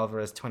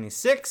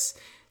jcruzalvarez26.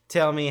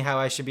 Tell me how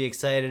I should be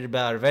excited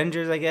about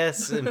Avengers, I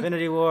guess,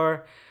 Infinity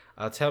War.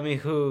 Tell me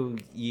who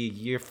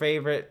your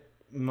favorite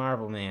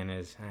Marvel man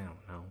is. I don't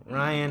know.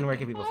 Ryan, where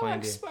can people I find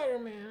like you?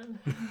 Spider-Man.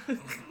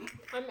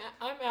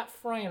 I'm at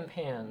Frying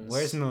Pans.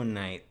 Where's Moon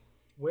Knight?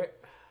 Where?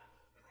 Oh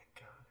my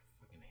God, I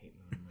fucking hate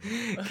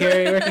Moon Knight.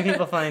 Carrie, where can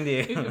people find You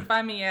you? can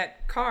find me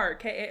at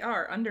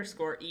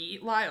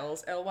car_E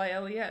Lyles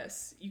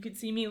Lyles. You can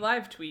see me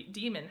live tweet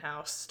Demon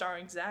House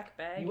starring Zach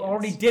Bagans. You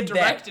already did that.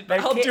 Directed, but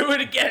That I'll can't- do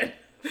it again.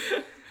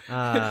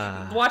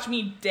 Watch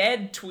me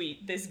dead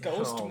tweet this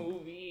ghost No.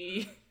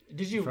 movie.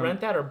 Did you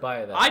rent that or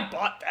buy that? I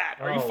bought that.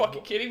 Are you Oh,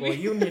 fucking kidding me? Well,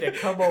 you need to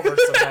come over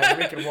so that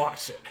we can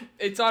watch it.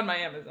 It's on my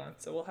Amazon,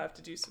 so we'll have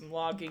to do some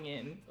logging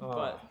in.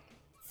 But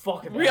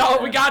Fucking we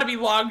gotta be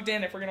logged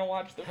in if we're gonna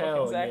watch the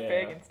Hell fucking Zach yeah.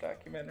 Bagans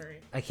documentary.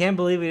 I can't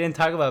believe we didn't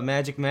talk about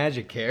Magic,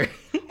 Carrie.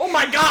 Oh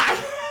my god!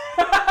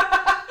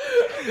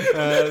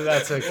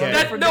 That's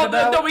okay.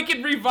 No, we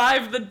can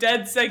revive the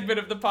dead segment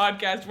of the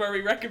podcast where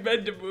we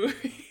recommend a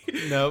movie.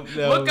 Nope.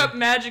 Look up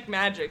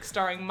Magic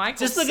starring Michael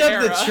Just look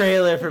Cera. up the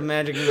trailer for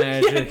Magic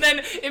Magic. And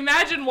then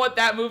imagine what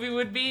that movie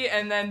would be,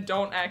 and then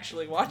don't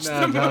actually watch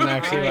No, the movie. don't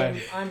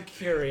actually. I'm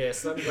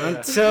curious. I'm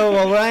gonna... So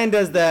while Ryan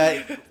does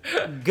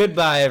that,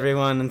 goodbye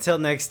everyone. Until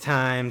next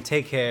time,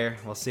 take care.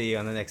 We'll see you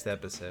on the next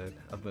episode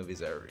of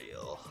Movies Are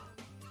Real.